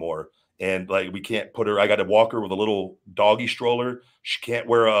anymore. And like, we can't put her, I got to walk her with a little doggy stroller. She can't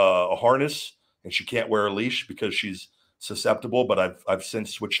wear a harness and she can't wear a leash because she's susceptible, but I've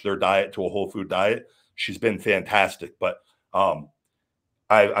since switched their diet to a whole food diet. She's been fantastic. But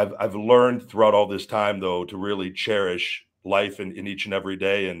I've learned throughout all this time, though, to really cherish life in each and every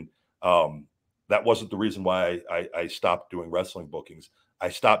day. And that wasn't the reason why I stopped doing wrestling bookings. I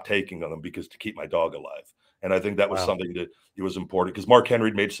stopped taking them because to keep my dog alive. And I think that was something that it was important because Mark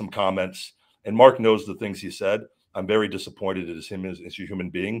Henry made some comments, and Mark knows the things he said. I'm very disappointed as him as a human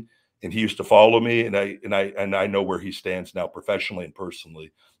being. And he used to follow me, and I know where he stands now professionally and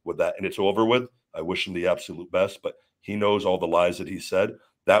personally with that. And it's over with. I wish him the absolute best, but he knows all the lies that he said.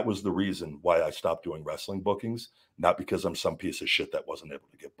 That was the reason why I stopped doing wrestling bookings, not because I'm some piece of shit that wasn't able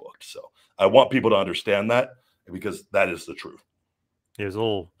to get booked. So I want people to understand that because that is the truth. There's a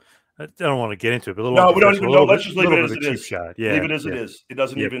little, I don't want to get into it, but no, we don't even know. Let's just leave it as it is. Shot. Yeah, leave it as it is. It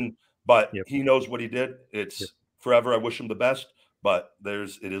doesn't even, but he knows what he did. It's forever. I wish him the best, but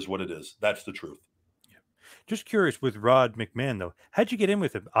it is what it is. That's the truth. Just curious with Rod McMahon, though, how'd you get in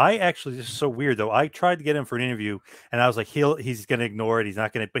with him? I actually, this is so weird, though. I tried to get him for an interview, and I was like, he's going to ignore it. He's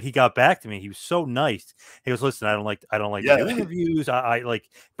not going to, but he got back to me. He was so nice. He goes, listen, I don't like to do interviews. I like,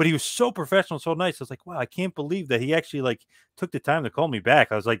 but he was so professional, so nice. I was like, wow, I can't believe that he actually like took the time to call me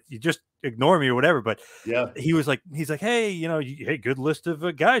back. I was like, you just ignore me or whatever. But he's like, hey, hey, good list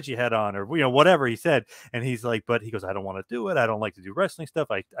of guys you had on, or whatever he said. And he's like, but he goes, I don't want to do it. I don't like to do wrestling stuff.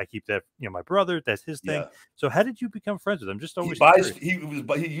 I keep that, my brother, that's his thing. So how did you become friends with him? Just always he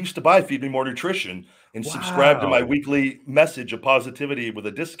used to buy Feed Me More Nutrition and subscribe to my weekly message of positivity with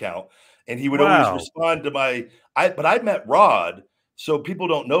a discount. And he would always respond to but I met Rod, so people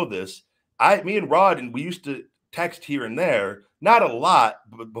don't know this. Me and Rod, and we used to text here and there, not a lot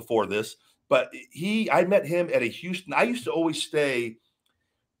before this, but I met him at a Houston. I used to always stay,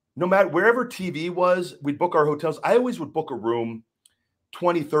 no matter wherever TV was, we'd book our hotels. I always would book a room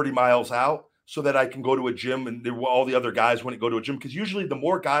 20, 30 miles out so that I can go to a gym, and all the other guys wouldn't go to a gym, because usually the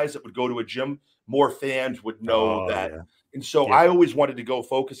more guys that would go to a gym, more fans would know that. Yeah. And so I always wanted to go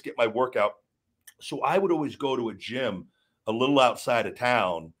focus, get my workout. So I would always go to a gym a little outside of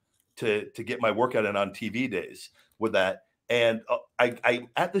town to get my workout in on TV days with that. And I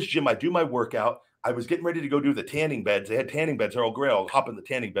at this gym, I do my workout. I was getting ready to go do the tanning beds. They had tanning beds. They're all gray. I'll hop in the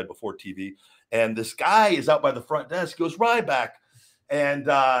tanning bed before TV. And this guy is out by the front desk. He goes, Ryback. And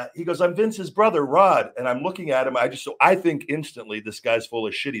he goes, I'm Vince's brother, Rod. And I'm looking at him. I think instantly this guy's full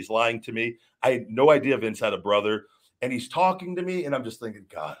of shit. He's lying to me. I had no idea Vince had a brother. And he's talking to me. And I'm just thinking,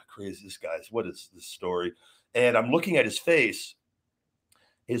 God, how crazy this guy is. What is this story? And I'm looking at his face.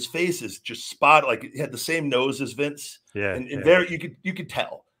 His face is just spot, like he had the same nose as Vince. Yeah. And there you could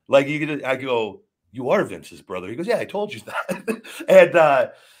tell. Like I go, you are Vince's brother. He goes, yeah, I told you that.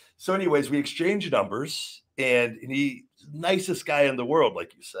 And so anyways, we exchanged numbers, and he nicest guy in the world,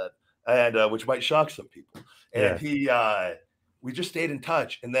 like you said, and which might shock some people. And we just stayed in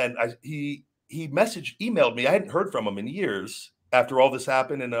touch. And then he emailed me. I hadn't heard from him in years after all this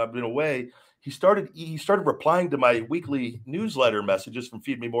happened, and I've been away. he started replying to my weekly newsletter messages from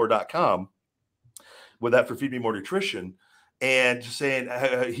feedmemore.com with that for Feed Me More Nutrition, and just saying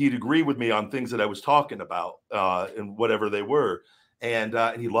he'd agree with me on things that I was talking about and whatever they were. And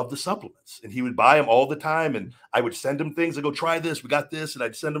he loved the supplements, and he would buy them all the time. And I would send him things. I go, try this. We got this. And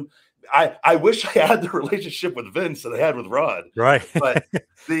I'd send him. I wish I had the relationship with Vince that I had with Rod. Right. But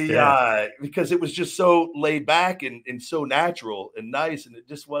because it was just so laid back and so natural and nice. And it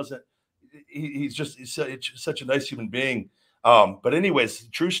just wasn't, he's such a nice human being. But anyways,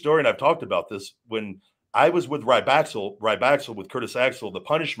 true story. And I've talked about this when I was with Ryback with Curtis Axel, the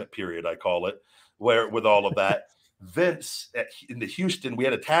punishment period, I call it, where with all of that, Vince in the Houston, we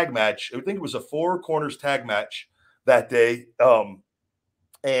had a tag match. I think it was a 4 corners tag match that day.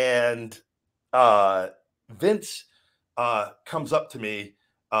 And Vince comes up to me.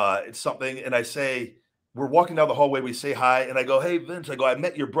 It's something, and I say, we're walking down the hallway. We say hi, and I go, "Hey, Vince." I go, "I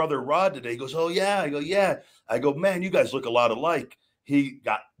met your brother Rod today." He goes, "Oh yeah." I go, "Yeah." I go, "Man, you guys look a lot alike." He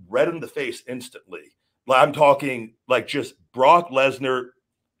got red in the face instantly. I'm talking like just Brock Lesnar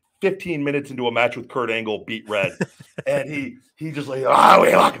 15 minutes into a match with Kurt Angle beat red. And he just like, "Oh,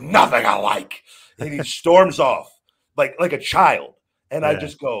 we look nothing alike." And he storms off like a child. And I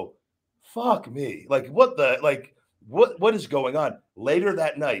just go, fuck me. Like what is going on? Later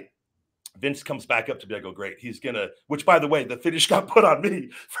that night, Vince comes back up to me. I go, great. He's gonna, which by the way, the finish got put on me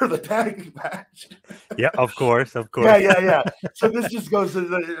for the tag match. Yeah, of course. Yeah. So this just goes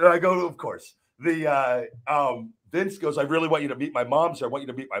to I go, of course. The Vince goes, "I really want you to meet my mom, so I want you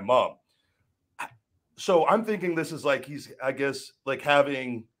to meet my mom." So I'm thinking this is like he's, I guess, like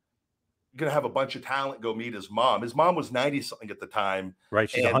gonna have a bunch of talent go meet his mom. His mom was 90 something at the time. Right.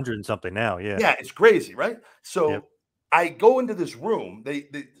 She's 100 and something now. Yeah. Yeah, it's crazy, right? So I go into this room.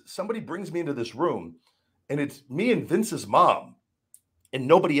 Somebody brings me into this room, and it's me and Vince's mom and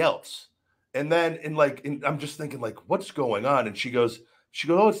nobody else. And then I'm just thinking, like, what's going on? And she goes,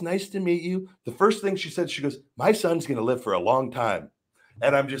 "Oh, it's nice to meet you." The first thing she said, she goes, "My son's gonna live for a long time."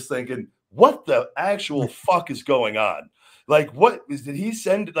 And I'm just thinking, what the actual fuck is going on? Like,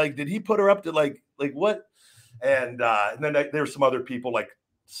 did he put her up to like what? And then there were some other people like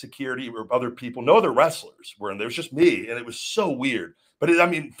security or other people. No other wrestlers were in there. It was just me. And it was so weird. But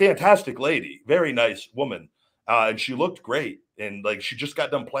fantastic lady, very nice woman. And she looked great. And like, she just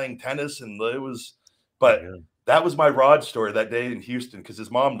got done playing tennis, and it was, but that was my Rod story that day in Houston, because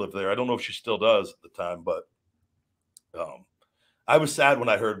his mom lived there. I don't know if she still does at the time, but I was sad when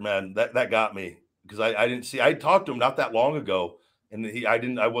I heard, man, that got me. Because I didn't see, I talked to him not that long ago, and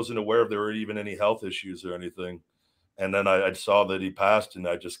I wasn't aware if there were even any health issues or anything. And then I saw that he passed, and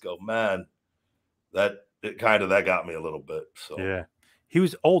I just go, man, that got me a little bit. So yeah, he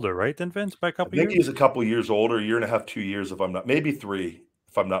was older, right, than Vince by a couple years? I think he's a couple years older, a year and a half, 2 years, maybe 3,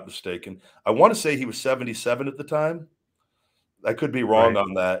 if I'm not mistaken. I want to say he was 77 at the time. I could be wrong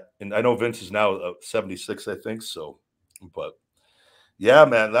on that. And I know Vince is now 76, I think so. But yeah,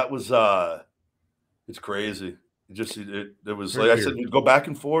 man, that was it's crazy. It was like I said, we'd go back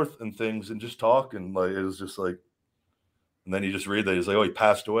and forth and things and just talk, and like it was just like, and then you just read that he's like, "Oh, he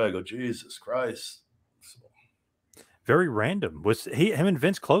passed away." I go, Jesus Christ. So. Very random. Was him and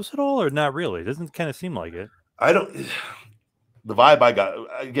Vince close at all, or not really? It doesn't kind of seem like it. I don't. The vibe I got,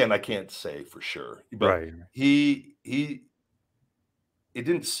 again, I can't say for sure, but it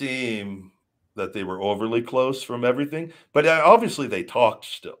didn't seem that they were overly close from everything, but obviously they talked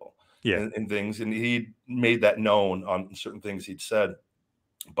still. And things, and he made that known on certain things he'd said.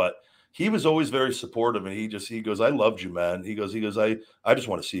 But he was always very supportive, and he goes, "I loved you, man." He goes, I just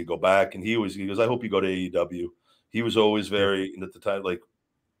want to see you go back. And he goes, "I hope you go to AEW." He was always very, and at the time, like,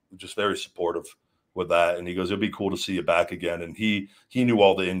 just very supportive with that. And he goes, "It'd be cool to see you back again." And he knew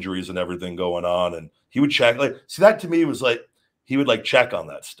all the injuries and everything going on, and he would check. Like, see, that to me was like, he would like check on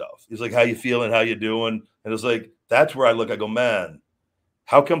that stuff. He's like, "How you feeling? How you doing?" And it's like, that's where I go, man,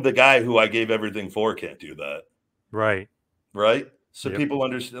 how come the guy who I gave everything for can't do that? Right. So people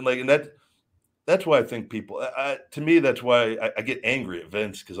understand, like, and that's why I think people, to me, that's why I get angry at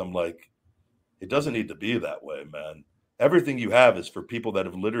Vince, because I'm like, it doesn't need to be that way, man. Everything you have is for people that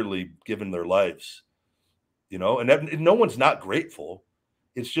have literally given their lives, and no one's not grateful.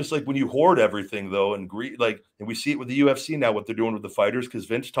 It's just like when you hoard everything, though, and and we see it with the UFC now, what they're doing with the fighters, because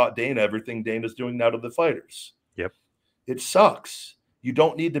Vince taught Dana everything Dana's doing now to the fighters. Yep. It sucks. You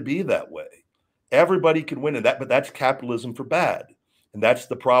don't need to be that way. Everybody can win in that, but that's capitalism for bad. And that's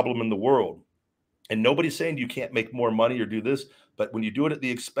the problem in the world. And nobody's saying you can't make more money or do this, but when you do it at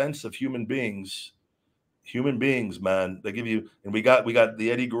the expense of human beings, human beings, man. They give you, and we got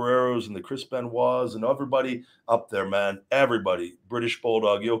the Eddie Guerreros and the Chris Benoits and everybody up there, man. Everybody, British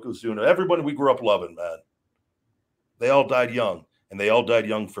Bulldog, Yokozuna, everybody we grew up loving, man. They all died young, and they all died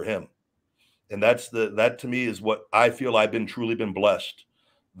young for him. And that to me is what I feel I've truly been blessed,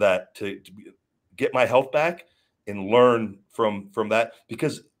 that to get my health back and learn from that,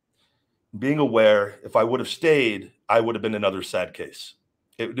 because being aware, if I would have stayed, I would have been another sad case.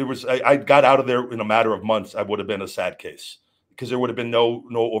 I got out of there in a matter of months. I would have been a sad case, because there would have been no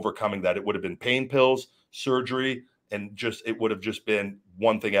overcoming that. It would have been pain pills, surgery, and it would have just been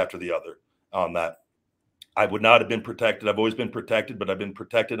one thing after the other on that. I would not have been protected. I've always been protected, but I've been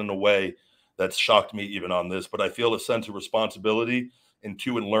protected in a way that's shocked me even on this. But I feel a sense of responsibility in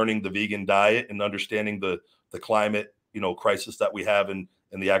learning the vegan diet and understanding the climate, crisis that we have in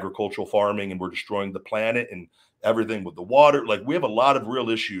the agricultural farming, and we're destroying the planet and everything with the water. Like, we have a lot of real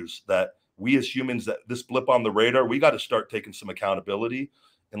issues that we as humans, that this blip on the radar, we got to start taking some accountability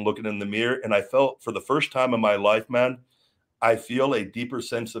and looking in the mirror. And I felt for the first time in my life, man, I feel a deeper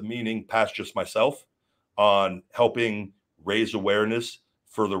sense of meaning past just myself on helping raise awareness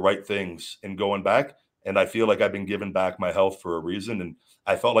for the right things and going back. And I feel like I've been given back my health for a reason. And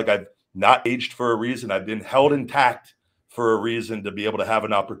I felt like I've not aged for a reason. I've been held intact for a reason, to be able to have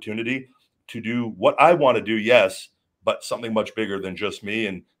an opportunity to do what I want to do. Yes, but something much bigger than just me.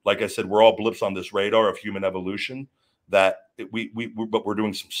 And like I said, we're all blips on this radar of human evolution, but we're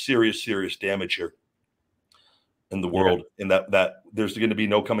doing some serious damage here in the world, and that there's going to be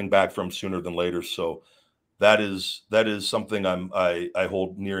no coming back from sooner than later. So that is something I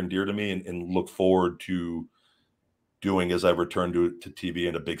hold near and dear to me, and look forward to doing as I return to TV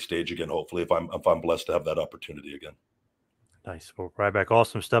and a big stage again. Hopefully, if I'm blessed to have that opportunity again. Nice. Well, Ryback,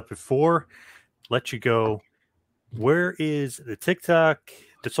 awesome stuff. Before let you go, where is the TikTok,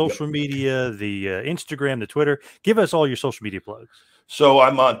 the social media, the Instagram, the Twitter? Give us all your social media plugs. So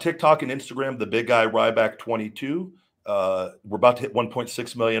I'm on TikTok and Instagram, the big guy Ryback 22. We're about to hit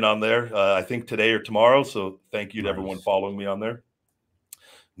 1.6 million on there, I think today or tomorrow. So thank you to everyone following me on there.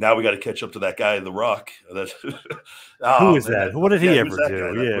 Now we got to catch up to that guy, The Rock. That's who is that? What did he ever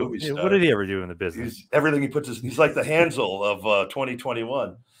do? Yeah, what did he ever do in the business? Everything he puts he's like the Hansel of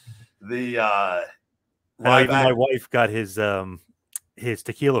 2021. The even my wife got his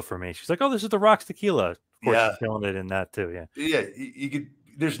tequila for me. She's like, "Oh, this is The Rock's tequila." Of course, she's feeling it in that too. Yeah, yeah. You could.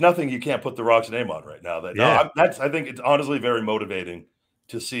 There's nothing you can't put The Rock's name on right now. I think it's honestly very motivating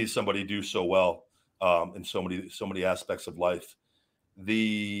to see somebody do so well in so many aspects of life.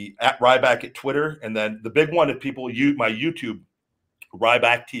 The at Ryback at Twitter, and then the big one that people use, my YouTube,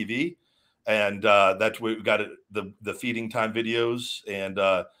 Ryback TV, and that's where we got the feeding time videos, and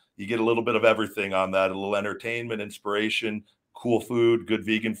you get a little bit of everything on that, a little entertainment, inspiration, cool food, good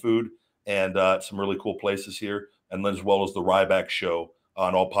vegan food, and some really cool places here, and then as well as the Ryback Show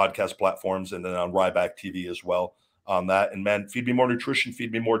on all podcast platforms, and then on Ryback TV as well on that. And man, Feed Me More Nutrition,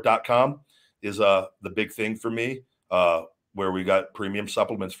 feedmemore.com is the big thing for me, where we got premium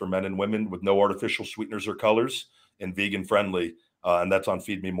supplements for men and women with no artificial sweeteners or colors, and vegan friendly. And that's on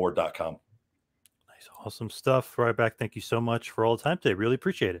feedmemore.com. Nice. Awesome stuff. Ryback, thank you so much for all the time today. Really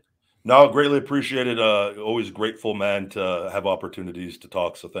appreciate it. No, greatly appreciate it. Always grateful, man, to have opportunities to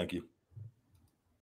talk. So thank you.